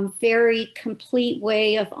very complete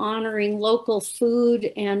way of honoring local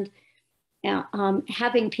food and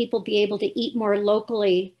having people be able to eat more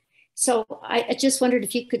locally. So I just wondered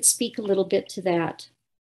if you could speak a little bit to that.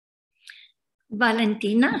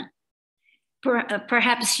 Valentina,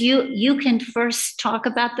 perhaps you can first talk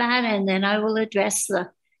about that, and then I will address the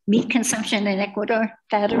meat consumption in Ecuador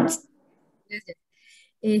patterns.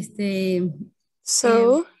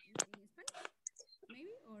 So,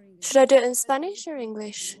 should I do it in Spanish or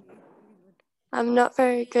English? I'm not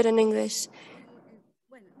very good in English.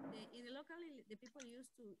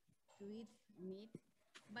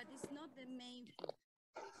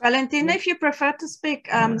 Valentina, if you prefer to speak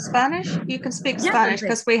Spanish, you can speak Spanish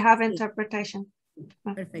because we have interpretation.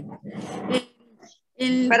 Perfecto.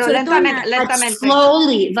 Pero lentamente.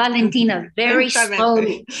 Slowly, Valentina, very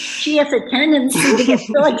slowly. She has a tendency to get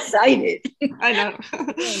so excited. I know.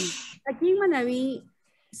 Aquí en Manabí,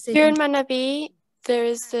 here in Manabí,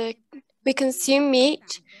 we consume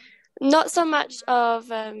meat. Not so much of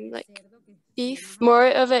like beef. More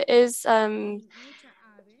of it is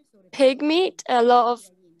pig meat. A lot of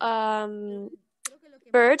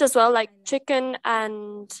bird as well, like chicken,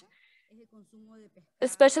 and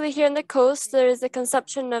especially here in the coast, there is a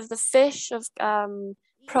consumption of the fish, of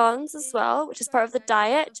prawns as well, which is part of the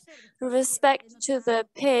diet. With respect to the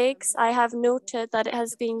pigs, I have noted that it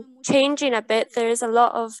has been changing a bit. There is a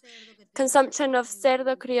lot of consumption of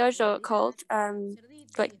cerdo criollo, called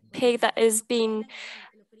like pig that is being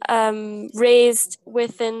raised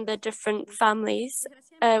within the different families.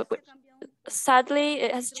 Sadly,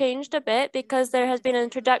 it has changed a bit because there has been an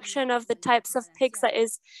introduction of the types of pigs that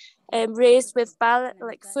is raised with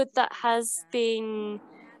like food that has been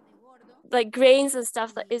like grains and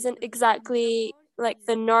stuff that isn't exactly like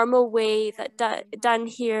the normal way that done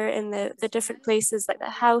here in the different places, like the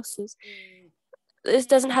houses. This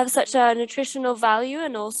doesn't have such a nutritional value,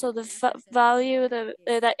 and also the value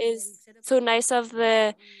that is so nice of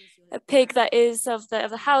the pig that is of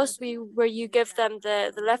the house, where you give them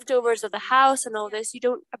the leftovers of the house and all this. You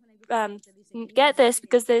don't get this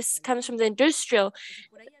because this comes from the industrial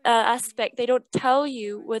aspect. They don't tell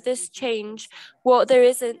you with this change what there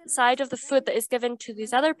is inside of the food that is given to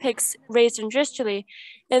these other pigs raised industrially.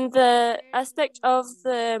 In the aspect of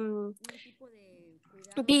the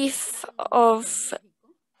beef,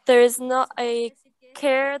 there is not a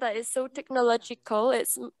care that is so technological.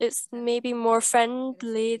 It's maybe more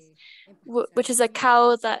friendly, which is a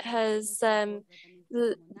cow that has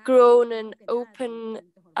grown in open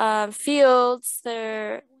fields.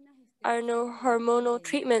 There are no hormonal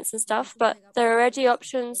treatments and stuff, but there are already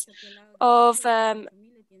options of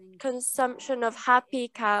consumption of happy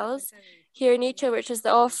cows here in Icha, which is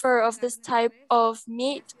the offer of this type of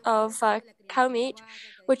meat, of cow meat,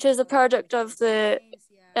 which is a product of the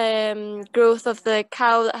growth of the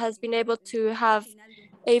cow that has been able to have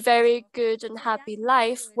a very good and happy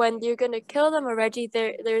life. When you're going to kill them already,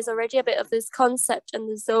 there's already a bit of this concept in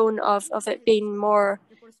the zone of it being more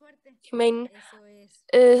humane.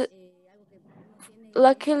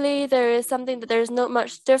 Luckily, there is something that there's not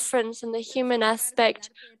much difference in the human aspect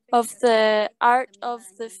of the art of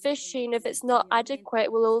the fishing. If it's not adequate,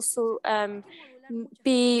 will also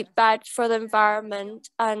be bad for the environment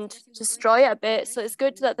and destroy it a bit. So it's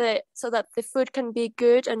good that the food can be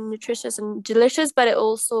good and nutritious and delicious, but it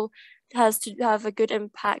also has to have a good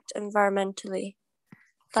impact environmentally.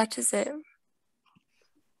 That is it.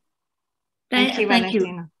 Thank you,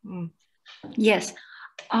 Valentina. Yes.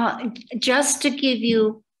 Just to give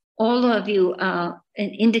you, all of you, an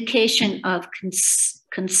indication of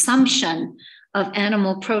consumption of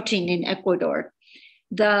animal protein in Ecuador,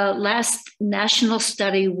 the last national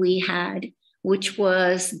study we had, which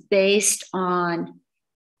was based on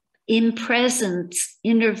in-presence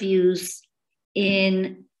interviews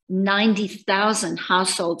in 90,000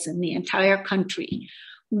 households in the entire country,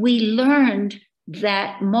 we learned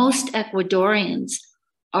that most Ecuadorians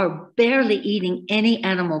are barely eating any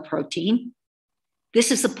animal protein.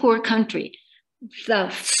 This is a poor country. The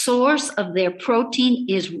source of their protein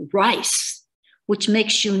is rice, which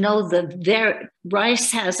makes you know their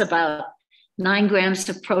rice has about 9 grams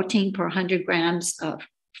of protein per 100 grams of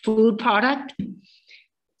food product.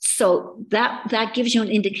 So that gives you an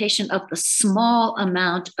indication of the small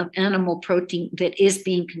amount of animal protein that is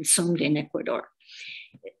being consumed in Ecuador.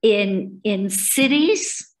 In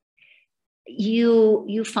cities,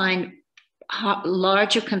 you find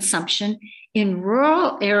larger consumption. In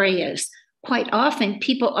rural areas, quite often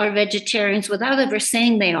people are vegetarians without ever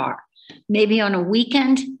saying they are. Maybe on a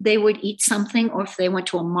weekend they would eat something, or if they went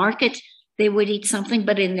to a market, they would eat something,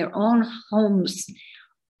 but in their own homes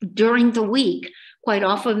during the week, quite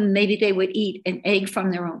often maybe they would eat an egg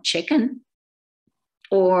from their own chicken,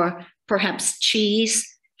 or perhaps cheese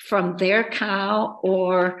from their cow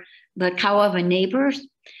or the cow of a neighbor.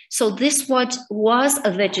 So this was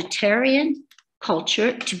a vegetarian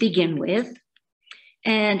culture to begin with.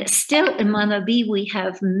 And still in Manabí, we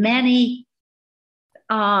have many,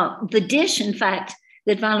 the dish, in fact,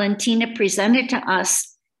 that Valentina presented to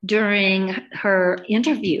us during her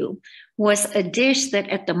interview was a dish that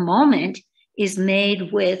at the moment is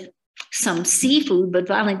made with some seafood, but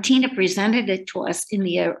Valentina presented it to us in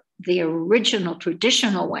the original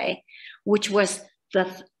traditional way, which was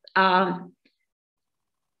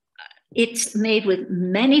it's made with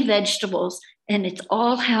many vegetables, and it's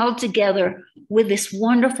all held together with this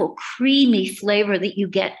wonderful creamy flavor that you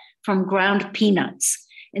get from ground peanuts.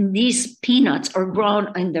 And these peanuts are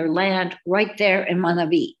grown in their land right there in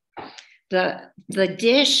Manabí. The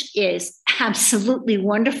dish is absolutely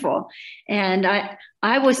wonderful. And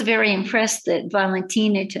I was very impressed that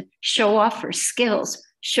Valentina, to show off her skills,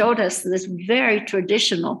 showed us this very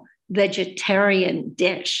traditional vegetarian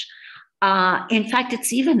dish. In fact,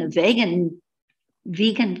 it's even a vegan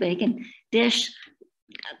dish,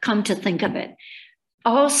 come to think of it.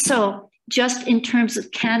 Also, just in terms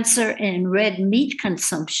of cancer and red meat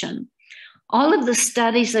consumption, all of the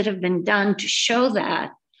studies that have been done to show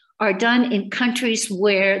that are done in countries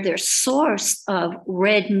where their source of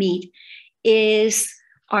red meat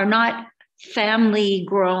are not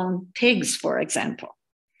family-grown pigs, for example.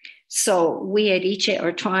 So we at ICHE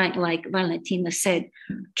are trying, like Valentina said,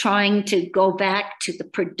 trying to go back to the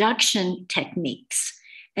production techniques.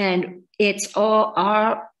 And it's all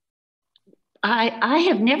I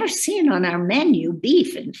have never seen on our menu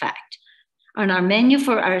beef, in fact. On our menu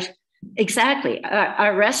for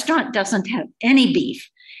our restaurant doesn't have any beef.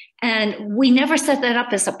 And we never set that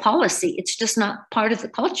up as a policy. It's just not part of the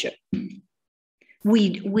culture.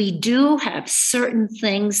 We do have certain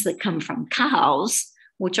things that come from cows,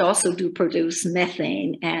 which also do produce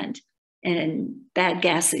methane and bad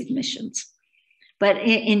gas emissions. But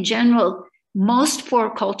in general, most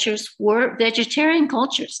poor cultures were vegetarian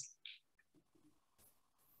cultures.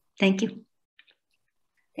 Thank you.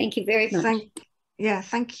 Thank you very much.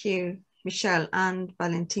 Thank you, Michelle and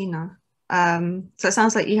Valentina. So it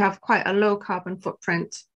sounds like you have quite a low carbon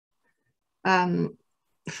footprint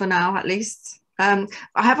for now, at least. I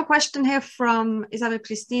have a question here from Isabel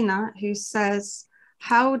Cristina, who says,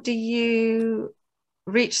 how do you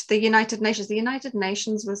reach the United Nations? The United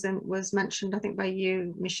Nations was mentioned, I think, by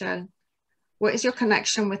you, Michelle. What is your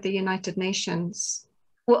connection with the United Nations?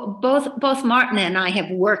 Well, both Martin and I have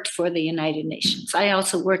worked for the United Nations. I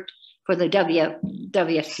also worked for the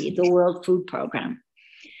WFP, the World Food Program.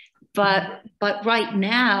 But right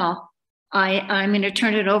now, I'm going to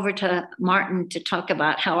turn it over to Martin to talk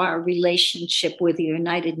about how our relationship with the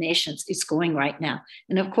United Nations is going right now.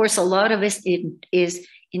 And of course, a lot of it is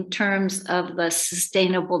in terms of the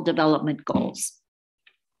Sustainable Development Goals.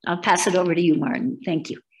 I'll pass it over to you, Martin. Thank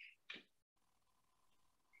you.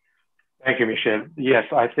 Thank you, Michelle. Yes,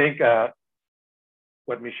 I think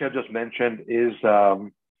what Michelle just mentioned is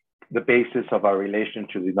the basis of our relation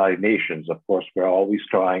to the United Nations. Of course, we're always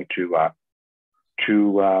trying to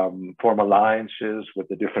form alliances with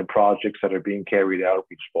the different projects that are being carried out.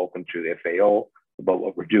 We've spoken to the FAO about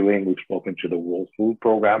what we're doing. We've spoken to the World Food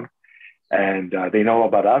Program, and they know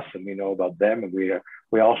about us and we know about them. And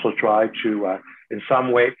we also try to, in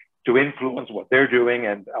some way, to influence what they're doing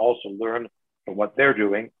and also learn from what they're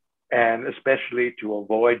doing, and especially to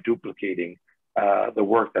avoid duplicating the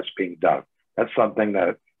work that's being done. That's something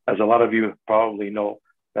that, as a lot of you probably know,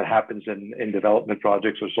 that happens in development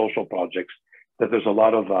projects or social projects, that there's a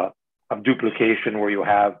lot of duplication where you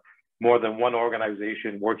have more than one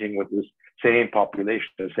organization working with this same population,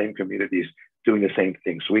 the same communities, doing the same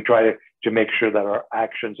thing. So we try to make sure that our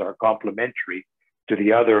actions are complementary to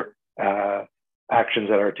the other actions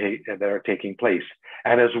that are taking place.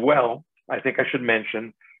 And as well, I think I should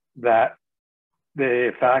mention that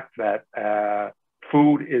the fact that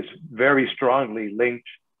food is very strongly linked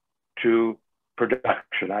to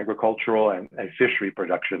production, agricultural and fishery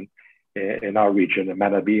production in our region. And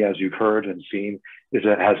Manabí, as you've heard and seen, is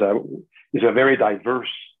a very diverse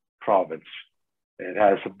province. It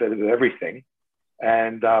has a bit of everything.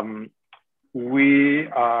 And we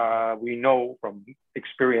know from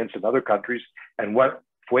experience in other countries, and what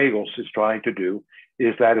FUEGOS is trying to do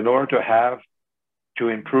is that in order to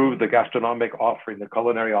improve the gastronomic offering, the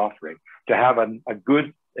culinary offering, to have a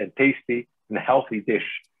good and tasty and healthy dish,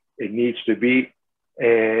 it needs to be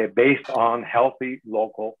based on healthy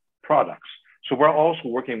local products. So we're also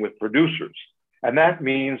working with producers. And that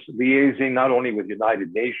means liaising not only with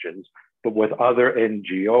United Nations, but with other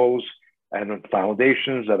NGOs and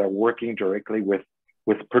foundations that are working directly with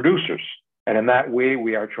producers. And in that way,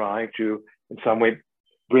 we are trying to, in some way,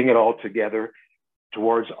 bring it all together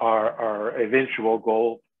towards our eventual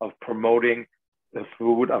goal of promoting the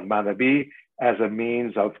food of Manabí as a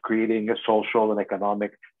means of creating a social and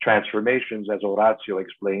economic transformations, as Horacio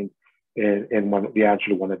explained in the answer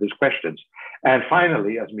to one of his questions. And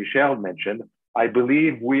finally, as Michelle mentioned, I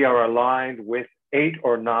believe we are aligned with 8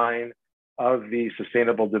 or 9 of the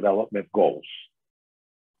Sustainable Development Goals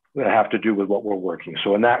that have to do with what we're working.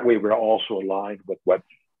 So in that way, we're also aligned with what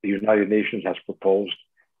the United Nations has proposed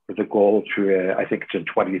with the goal to, I think it's in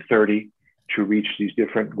 2030, to reach these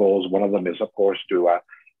different goals. One of them is, of course,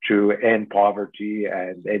 to end poverty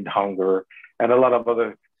and end hunger, and a lot of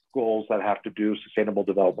other goals that have to do, sustainable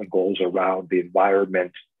development goals around the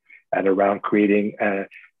environment and around creating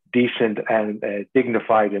decent and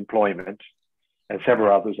dignified employment, and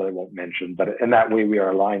several others that I won't mention. But in that way, we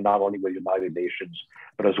are aligned not only with United Nations,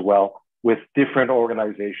 but as well with different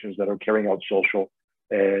organizations that are carrying out social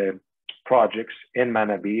projects in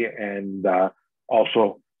Manabí, and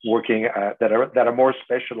also working that are more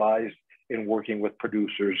specialized in working with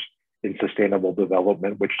producers in sustainable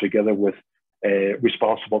development, which together with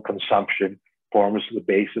responsible consumption forms the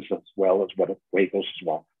basis as well as what FUEGOS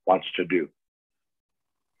wants to do.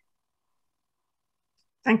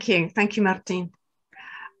 Thank you, Martin.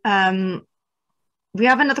 We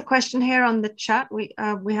have another question here on the chat. We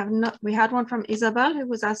had one from Isabel, who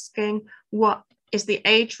was asking what is the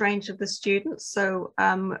age range of the students. So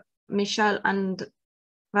Michelle and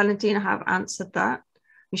Valentina have answered that.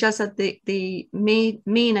 Michelle said the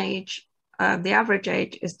mean age, the average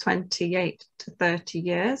age is 28 to 30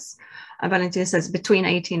 years. And Valentina says between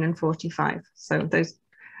 18 and 45. So those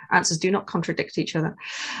answers do not contradict each other.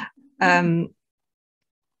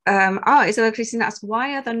 Isabel Cristina asked,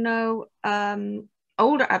 why are there no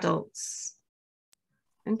older adults?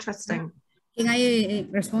 Interesting. Can I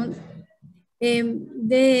respond? The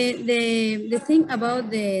thing about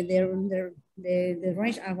the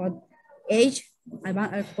range about age,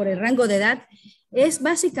 por el rango de edad, es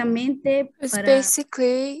básicamente it's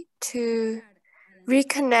basically to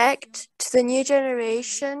reconnect to the new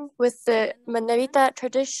generation with the Manabita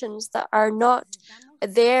traditions that are not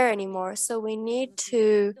there anymore. So we need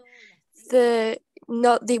the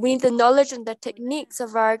knowledge and the techniques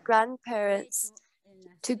of our grandparents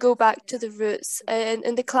to go back to the roots. And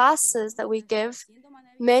in the classes that we give,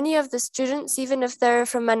 many of the students, even if they're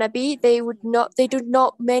from Manabí, they do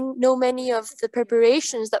not know many of the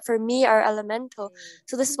preparations that for me are elemental.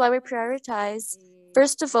 So this is why we prioritize,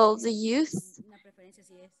 first of all, the youth.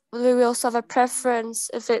 We also have a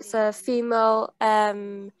preference if it's a female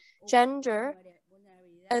gender,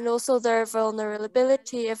 and also their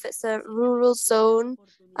vulnerability if it's a rural zone,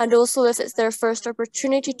 and also if it's their first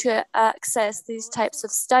opportunity to access these types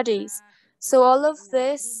of studies. So all of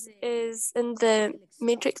this is in the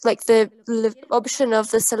matrix, like the option of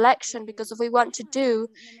the selection, because what we want to do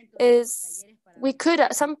is we could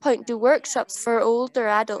at some point do workshops for older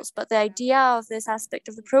adults, but the idea of this aspect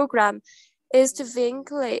of the program is to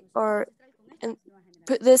vinculate or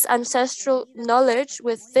put this ancestral knowledge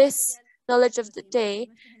with this knowledge of the day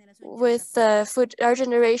with food. Our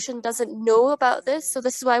generation doesn't know about this, so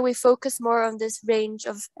this is why we focus more on this range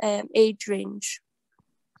of age range.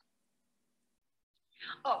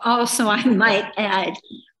 Also, I might add,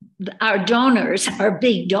 our donors, our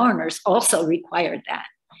big donors also require that.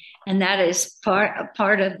 And that is part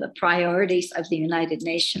of the priorities of the United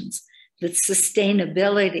Nations, that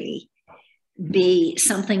sustainability be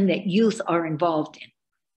something that youth are involved in.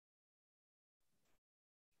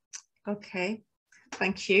 Okay,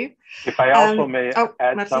 thank you. If I also may add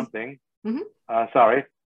Martin. something, sorry.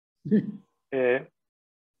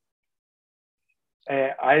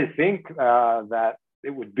 I think that it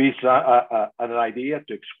would be an idea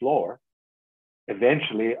to explore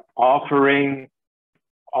eventually offering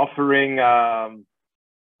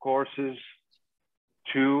courses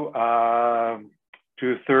to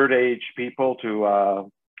third age people, to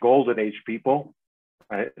golden age people,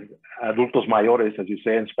 adultos mayores, as you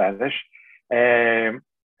say in Spanish,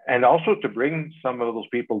 and also to bring some of those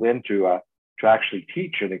people in to actually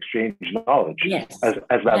teach and exchange knowledge. Yes.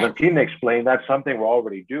 As Valentina explained, that's something we're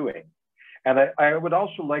already doing. And I would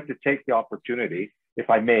also like to take the opportunity, if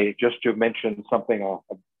I may, just to mention something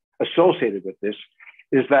associated with this,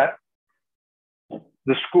 is that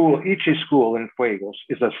the school, each school in Fuegos,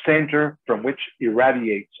 is a center from which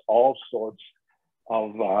irradiates all sorts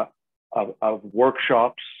of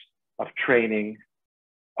workshops, of training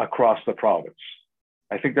across the province.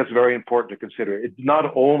 I think that's very important to consider. It's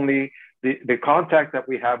not only the contact that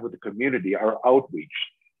we have with the community, our outreach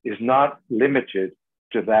is not limited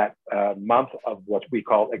to that month of what we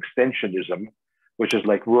call extensionism, which is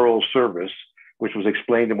like rural service, which was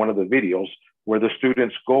explained in one of the videos, where the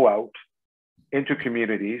students go out into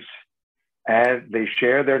communities and they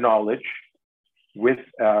share their knowledge with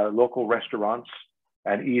local restaurants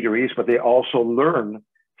and eateries, but they also learn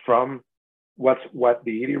from what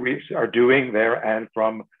the eateries are doing there, and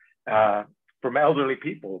from elderly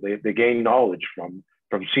people. They gain knowledge from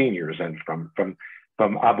seniors and from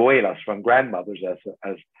abuelas, from grandmothers,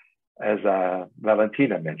 as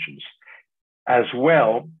Valentina mentions. As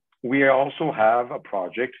well, we also have a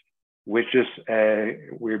project which is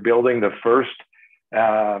we're building the first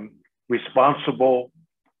responsible,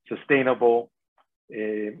 sustainable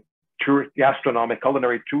gastronomic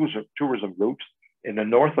culinary tourism route in the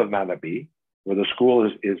north of Manabí, where the school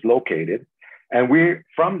is located. And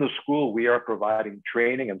from the school, we are providing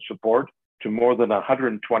training and support to more than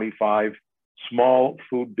 125 small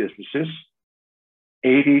food businesses,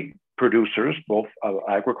 80 producers, both of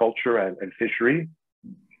agriculture and fishery.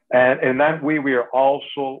 And in that way, we are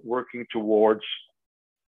also working towards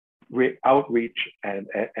outreach and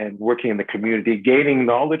working in the community, gaining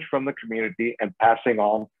knowledge from the community and passing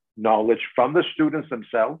on knowledge from the students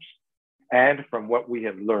themselves and from what we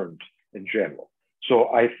have learned in general.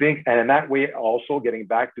 So I think, and in that way, also getting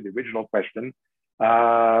back to the original question,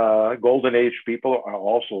 golden age people are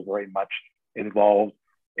also very much involved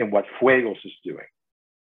in what Fuegos is doing.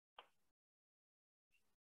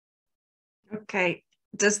 Okay,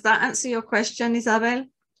 does that answer your question, Isabel?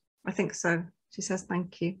 I think so. She says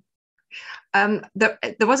thank you.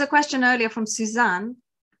 There was a question earlier from Suzanne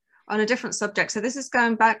on a different subject. So this is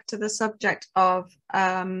going back to the subject of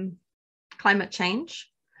climate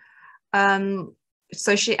change.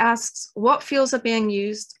 So she asks, what fuels are being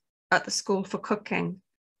used at the school for cooking?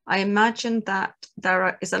 I imagine that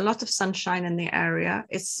there is a lot of sunshine in the area.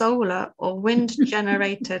 Is solar or wind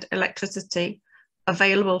generated electricity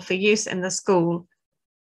available for use in the school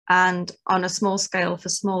and on a small scale for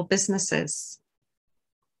small businesses?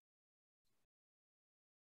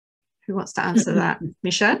 Who wants to answer that?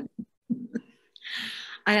 Michelle?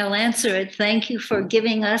 I'll answer it. Thank you for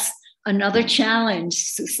giving us another challenge,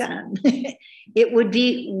 Suzanne. It would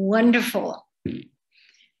be wonderful.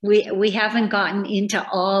 We haven't gotten into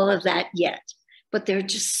all of that yet, but there are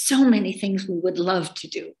just so many things we would love to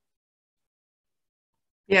do.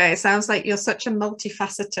 Yeah, it sounds like you're such a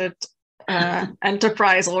multifaceted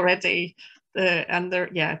enterprise already.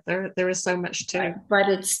 There is so much to. But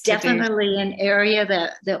it's definitely an area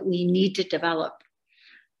that we need to develop.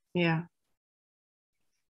 Yeah.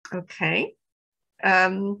 Okay.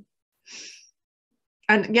 And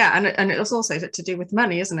it was also to do with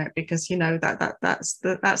money, isn't it? Because that's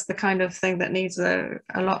the kind of thing that needs a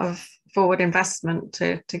lot of forward investment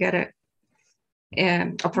to get it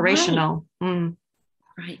operational. Right. Mm.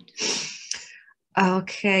 Right.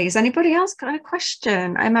 Okay. Has anybody else got a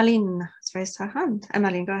question? Emmeline has raised her hand.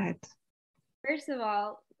 Emmeline, go ahead. First of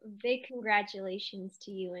all, big congratulations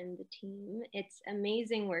to you and the team. It's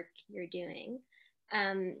amazing work you're doing.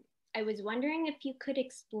 I was wondering if you could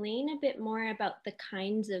explain a bit more about the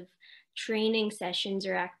kinds of training sessions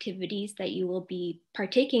or activities that you will be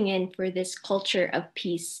partaking in for this culture of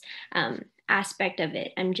peace aspect of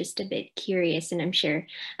it. I'm just a bit curious, and I'm sure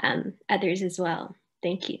others as well.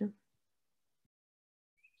 Thank you.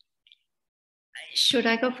 Should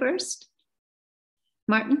I go first,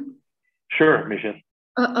 Martin? Sure, Michelle.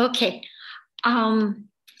 Okay.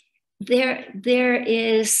 There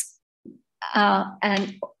is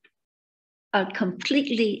a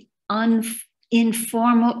completely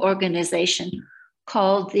informal organization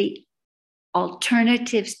called the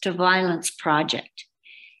Alternatives to Violence Project.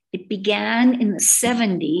 It began in the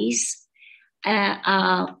 70s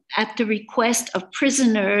at the request of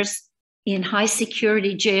prisoners in high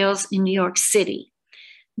security jails in New York City.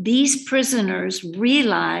 These prisoners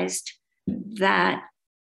realized that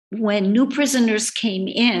when new prisoners came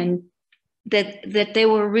in, that they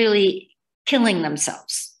were really killing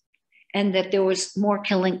themselves, and that there was more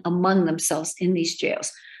killing among themselves in these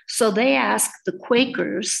jails. So they asked the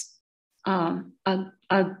Quakers,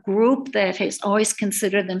 a group that has always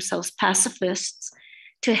considered themselves pacifists,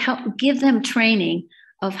 to help give them training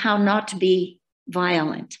of how not to be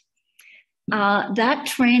violent. That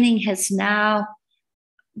training has now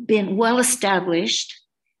been well established.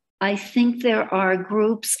 I think there are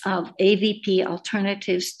groups of AVP,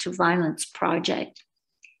 Alternatives to Violence Project,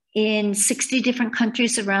 in 60 different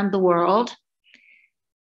countries around the world.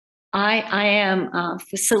 I am a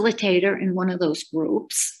facilitator in one of those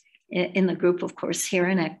groups, in the group, of course, here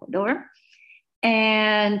in Ecuador.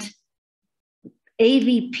 And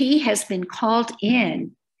AVP has been called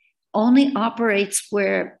in, only operates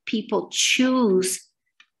where people choose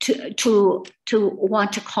to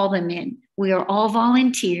want to call them in. We are all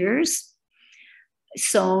volunteers,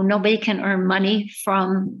 so nobody can earn money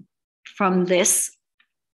from this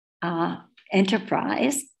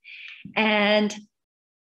enterprise. And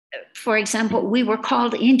for example, we were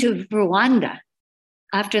called into Rwanda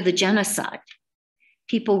after the genocide.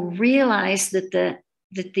 People realized that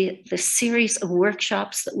the series of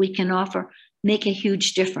workshops that we can offer make a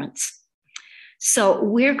huge difference. So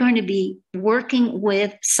we're going to be working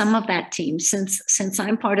with some of that team. Since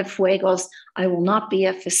I'm part of FUEGOS, I will not be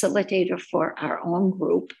a facilitator for our own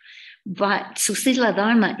group, but Susila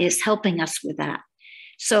Dharma is helping us with that.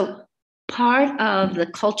 So part of the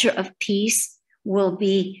culture of peace will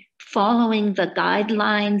be following the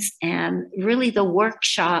guidelines and really the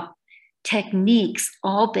workshop techniques,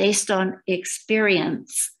 all based on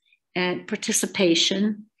experience and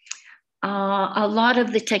participation. A lot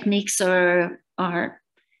of the techniques are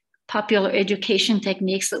popular education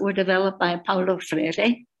techniques that were developed by Paulo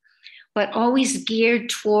Freire, but always geared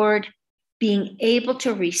toward being able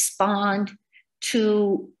to respond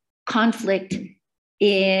to conflict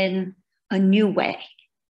in a new way.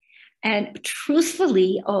 And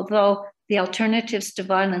truthfully, although the Alternatives to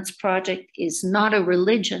Violence Project is not a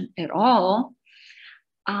religion at all,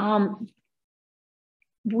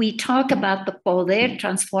 we talk about the poder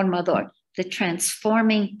transformador, the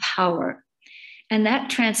transforming power. And that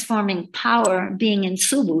transforming power being in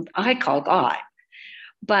Subud, I call God.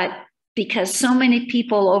 But because so many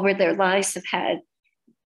people over their lives have had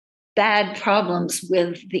bad problems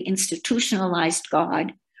with the institutionalized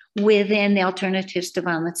God within the Alternatives to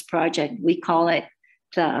Violence Project, we call it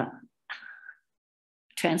the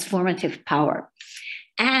transformative power.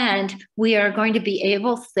 And we are going to be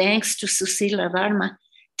able, thanks to Susila Dharma,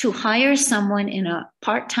 to hire someone in a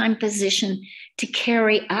part-time position to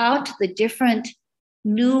carry out the different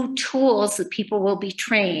new tools that people will be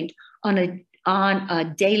trained on a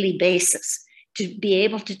daily basis, to be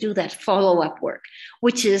able to do that follow-up work,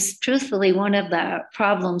 which is truthfully one of the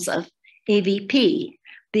problems of AVP,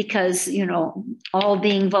 because, you know, all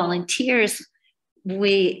being volunteers,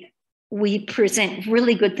 we present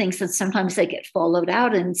really good things, and sometimes they get followed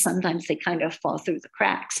out and sometimes they kind of fall through the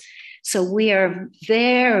cracks. So we are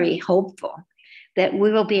very hopeful that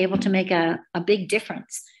we will be able to make a big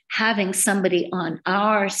difference having somebody on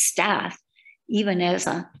our staff, even as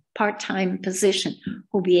a part-time position,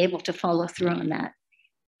 who'll be able to follow through on that.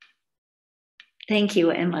 Thank you,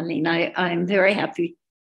 Emmeline. I'm very happy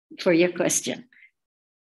for your question.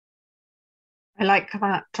 I like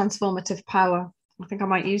that transformative power. I think I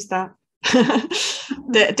might use that.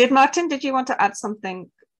 Did Martin, did you want to add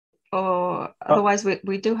something? Or otherwise,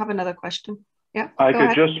 we do have another question. Yeah, I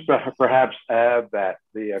could just perhaps add that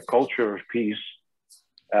the culture of peace,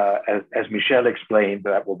 as Michelle explained,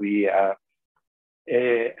 that will be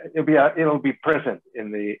it'll be present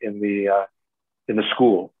in the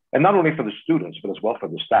school, and not only for the students but as well for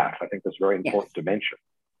the staff. I think that's very important to mention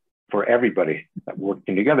for everybody that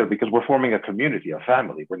working together, because we're forming a community, a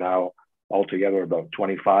family. We're now altogether about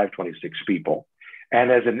 25, 26 people, and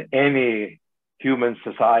as in any human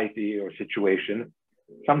society or situation,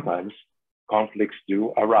 sometimes conflicts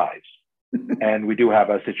do arise. And we do have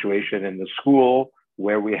a situation in the school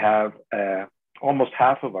where we have almost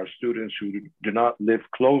half of our students who do not live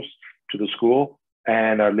close to the school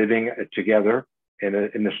and are living together in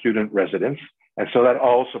a student residence. And so that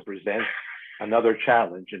also presents another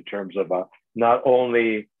challenge in terms of not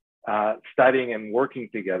only studying and working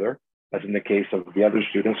together, as in the case of the other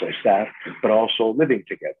students or staff, but also living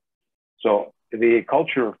together. So the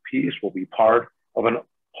culture of peace will be part of an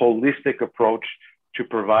holistic approach to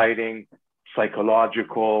providing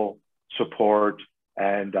psychological support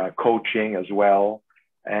and coaching as well,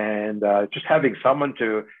 and just having someone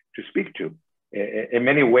to speak to. In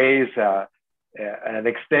many ways, an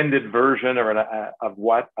extended version of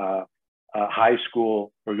what a high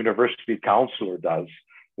school or university counselor does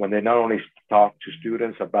when they not only talk to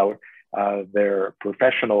students about their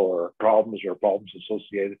professional problems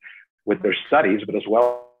associated with their studies, but as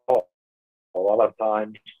well, a lot of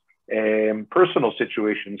times, personal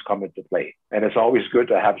situations come into play. And it's always good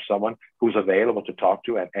to have someone who's available to talk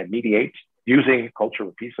to and mediate, using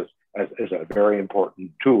cultural pieces as a very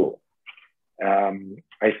important tool.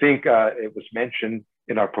 I think it was mentioned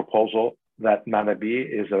in our proposal that Manabí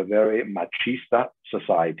is a very machista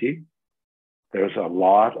society. There's a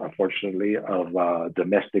lot, unfortunately, of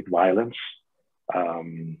domestic violence.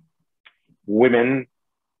 Women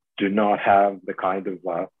do not have the kind of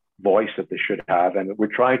voice that they should have, and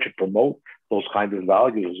we're trying to promote those kinds of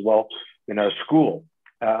values as well in our school.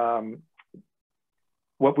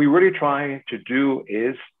 What we're really trying to do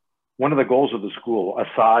is, one of the goals of the school,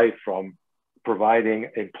 aside from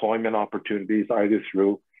providing employment opportunities, either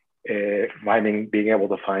through being able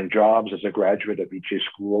to find jobs as a graduate of each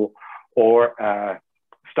school, or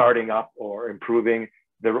starting up or improving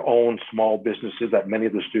their own small businesses that many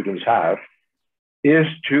of the students have, is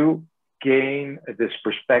to gain this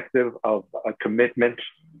perspective of a commitment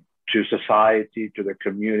to society, to their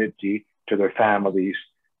community, to their families,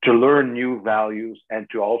 to learn new values, and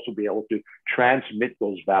to also be able to transmit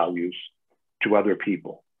those values to other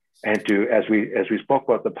people. And to, as we spoke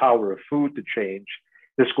about the power of food to change,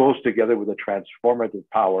 this goes together with the transformative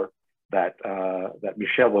power that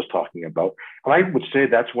Michelle was talking about. And I would say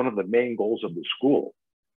that's one of the main goals of the school.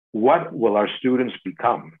 What will our students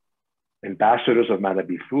become? Ambassadors of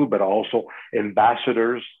Manabí food, but also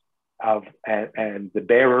ambassadors of and the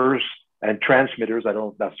bearers and transmitters, I don't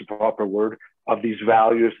know if that's the proper word, of these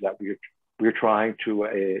values that we're trying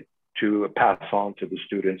to pass on to the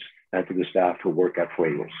students and to the staff who work at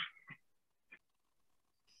FUEGOS.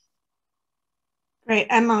 Great.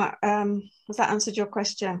 Emma, has that answered your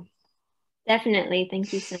question? Definitely.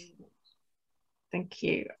 Thank you so much. Thank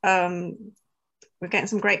you. We're getting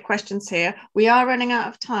some great questions here. We are running out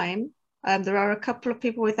of time. There are a couple of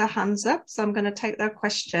people with their hands up, so I'm going to take their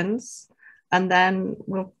questions and then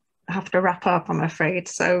we'll have to wrap up, I'm afraid.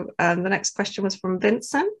 So the next question was from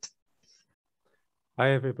Vincent.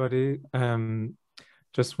 Hi, everybody.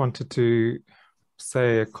 Just wanted to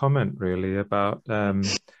say a comment really about,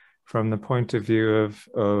 from the point of view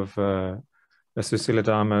of a Susila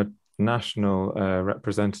Dharma national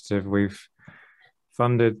representative, we've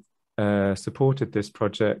supported this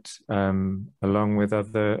project along with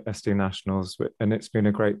other SD nationals, and it's been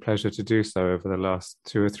a great pleasure to do so over the last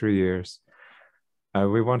 2 or 3 years.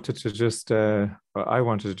 We wanted to just, I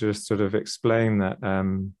wanted to just sort of explain that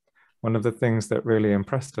one of the things that really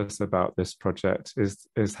impressed us about this project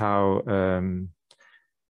is how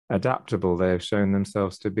adaptable they have shown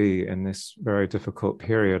themselves to be in this very difficult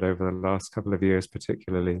period over the last couple of years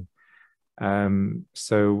particularly.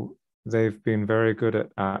 So they've been very good at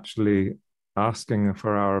actually asking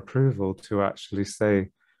for our approval to actually say,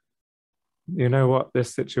 you know what,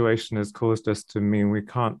 this situation has caused us to mean we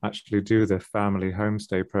can't actually do the family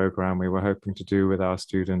homestay program we were hoping to do with our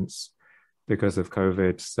students because of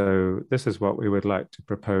COVID. So this is what we would like to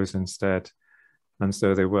propose instead. And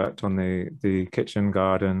so they worked on the kitchen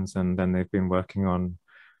gardens, and then they've been working on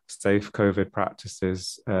safe COVID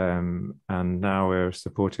practices. And now we're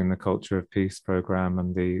supporting the Culture of Peace program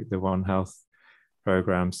and the One Health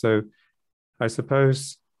program. So I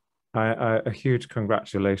suppose a huge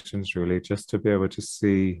congratulations really, just to be able to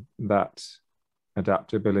see that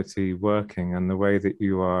adaptability working, and the way that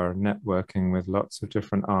you are networking with lots of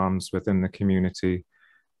different arms within the community,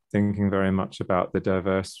 thinking very much about the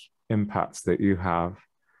diverse impacts that you have.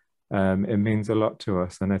 It means a lot to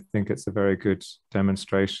us, and I think it's a very good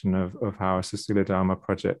demonstration of how a Susila Dharma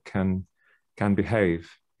project can behave,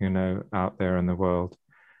 you know, out there in the world.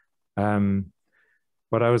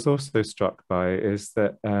 What I was also struck by is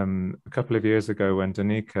that a couple of years ago, when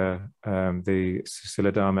Danica, the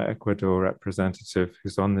Susila Dharma Ecuador representative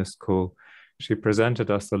who's on this call, she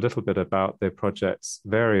presented us a little bit about the projects,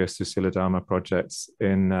 various Susila Dharma projects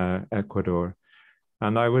in Ecuador.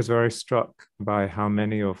 And I was very struck by how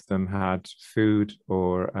many of them had food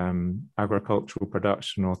or agricultural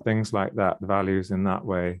production or things like that, values in that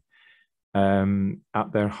way,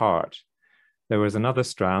 at their heart. There was another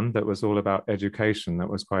strand that was all about education that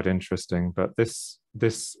was quite interesting, but this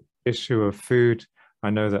issue of food, I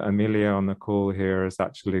know that Amelia on the call here has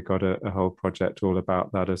actually got a whole project all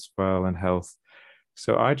about that as well, and health.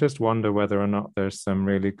 So I just wonder whether or not there's some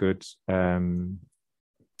really good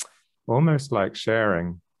almost like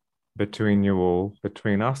sharing between you all,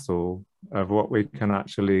 between us all, of what we can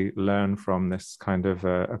actually learn from this kind of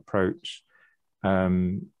approach,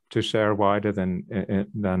 to share wider than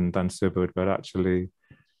Subud, but actually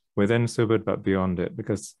within Subud, but beyond it.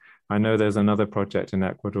 Because I know there's another project in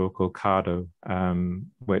Ecuador called CADO,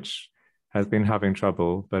 which has been having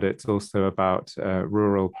trouble, but it's also about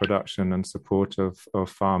rural production and support of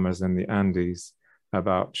farmers in the Andes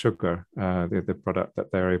about sugar, the product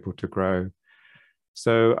that they're able to grow.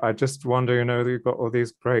 So I just wonder, you know, you've got all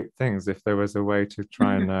these great things. If there was a way to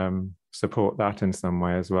try and support that in some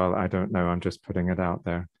way as well, I don't know. I'm just putting it out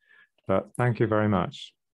there. But thank you very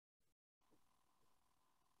much.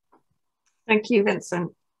 Thank you,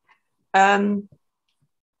 Vincent. Elaine,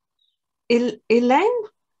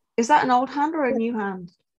 is that an old hand or a new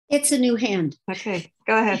hand? It's a new hand. Okay,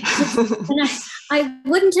 go ahead. I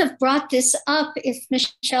wouldn't have brought this up if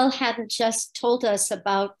Michelle hadn't just told us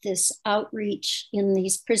about this outreach in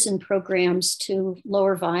these prison programs to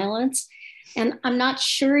lower violence. And I'm not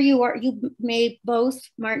sure you may both,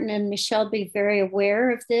 Martin and Michelle, be very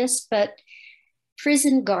aware of this, but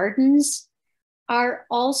prison gardens are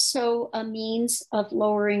also a means of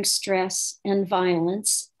lowering stress and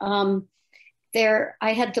violence.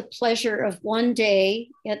 I had the pleasure of one day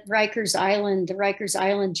at Rikers Island, the Rikers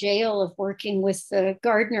Island jail, of working with the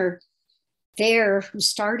gardener there who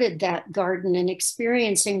started that garden and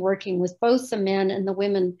experiencing working with both the men and the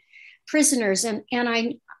women prisoners. And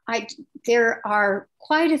there are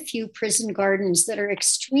quite a few prison gardens that are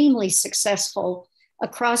extremely successful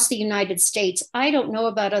across the United States. I don't know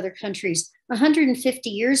about other countries. 150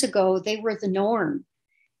 years ago, they were the norm,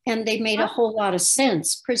 and they made a whole lot of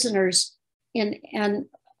sense. Prisoners, and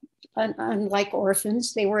unlike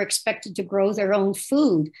orphans, they were expected to grow their own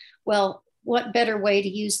food. Well, what better way to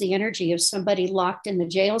use the energy of somebody locked in the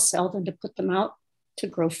jail cell than to put them out to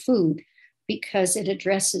grow food, because it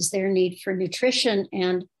addresses their need for nutrition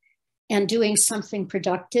and doing something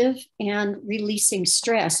productive and releasing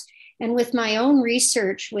stress. And with my own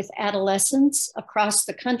research with adolescents across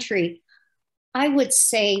the country, I would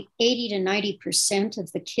say 80 to 90%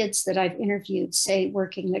 of the kids that I've interviewed say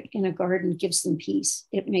working in a garden gives them peace.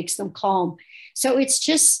 It makes them calm. So it's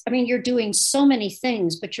just, I mean, you're doing so many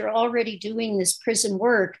things, but you're already doing this prison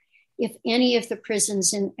work. If any of the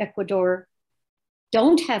prisons in Ecuador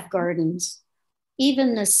don't have gardens,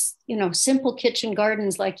 even this, simple kitchen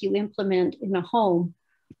gardens like you implement in a home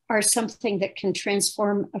are something that can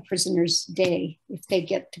transform a prisoner's day if they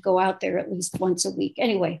get to go out there at least once a week.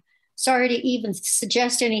 Anyway, sorry to even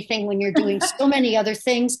suggest anything when you're doing so many other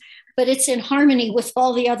things, but it's in harmony with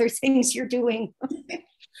all the other things you're doing.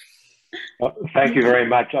 Well, thank you very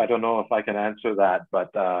much. I don't know if I can answer that,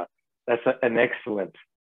 but that's an excellent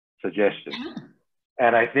suggestion. Yeah.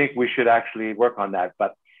 And I think we should actually work on that.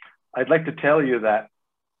 But I'd like to tell you that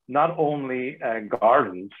not only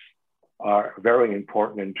gardens are very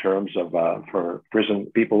important in terms of for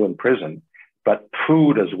people in prison, but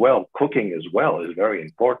food as well, cooking as well is very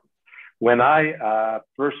important. When I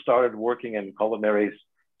first started working in culinary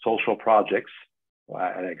social projects,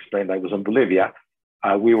 and I explained I was in Bolivia,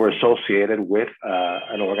 we were associated with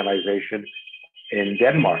an organization in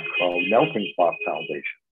Denmark called Melting Pot Foundation.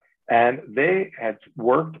 And they had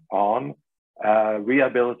worked on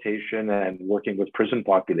rehabilitation and working with prison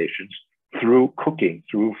populations through cooking,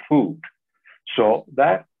 through food. So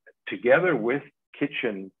that, together with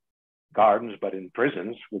kitchen gardens, but in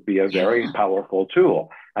prisons, would be a very powerful tool.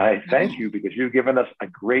 And I thank you, because you've given us a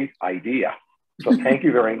great idea. So thank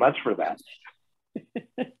you very much for that.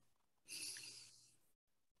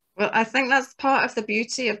 Well, I think that's part of the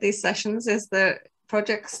beauty of these sessions, is that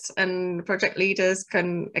projects and project leaders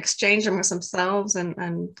can exchange amongst themselves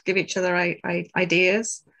and give each other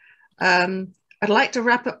ideas. I'd like to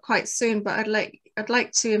wrap up quite soon, but I'd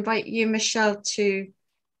like to invite you, Michelle, to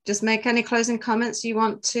just make any closing comments you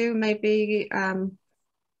want to, maybe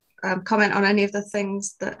comment on any of the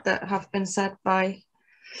things that have been said by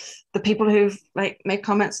the people who've made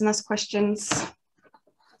comments and asked questions.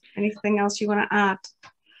 Anything else you want to add?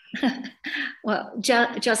 Well,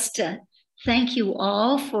 just thank you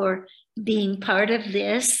all for being part of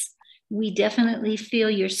this. We definitely feel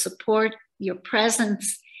your support, your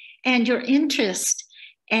presence, and your interest.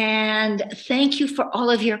 And thank you for all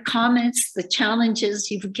of your comments, the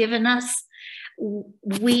challenges you've given us.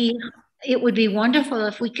 It would be wonderful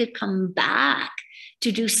if we could come back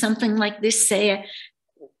to do something like this, say,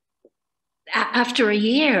 after a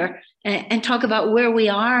year, and talk about where we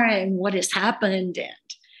are and what has happened, and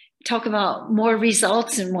talk about more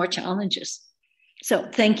results and more challenges. So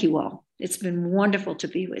thank you all. It's been wonderful to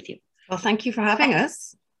be with you. Well, thank you for having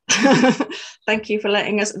us. Thank you for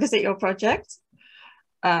letting us visit your project.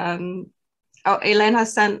 Elaine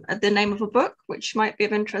has sent the name of a book, which might be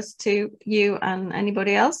of interest to you and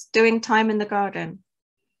anybody else. Doing Time in the Garden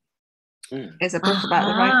is a book about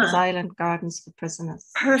the Rikers Island gardens for prisoners.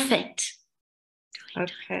 Perfect.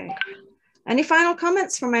 Okay. Any final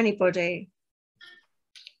comments from anybody?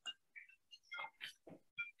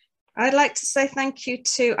 I'd like to say thank you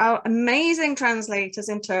to our amazing translators,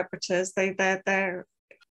 interpreters. They're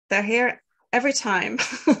here every time.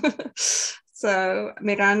 So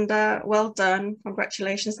Miranda, well done.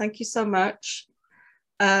 Congratulations. Thank you so much.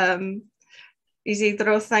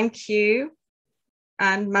 Isidro, thank you.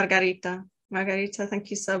 And Margarita, thank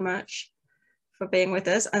you so much for being with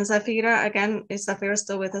us. And Zafira, again, is Zafira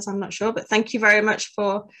still with us? I'm not sure, but thank you very much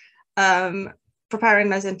for preparing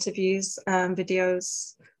those interviews,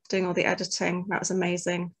 videos, doing all the editing. That was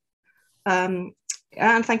amazing. And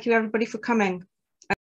thank you everybody for coming.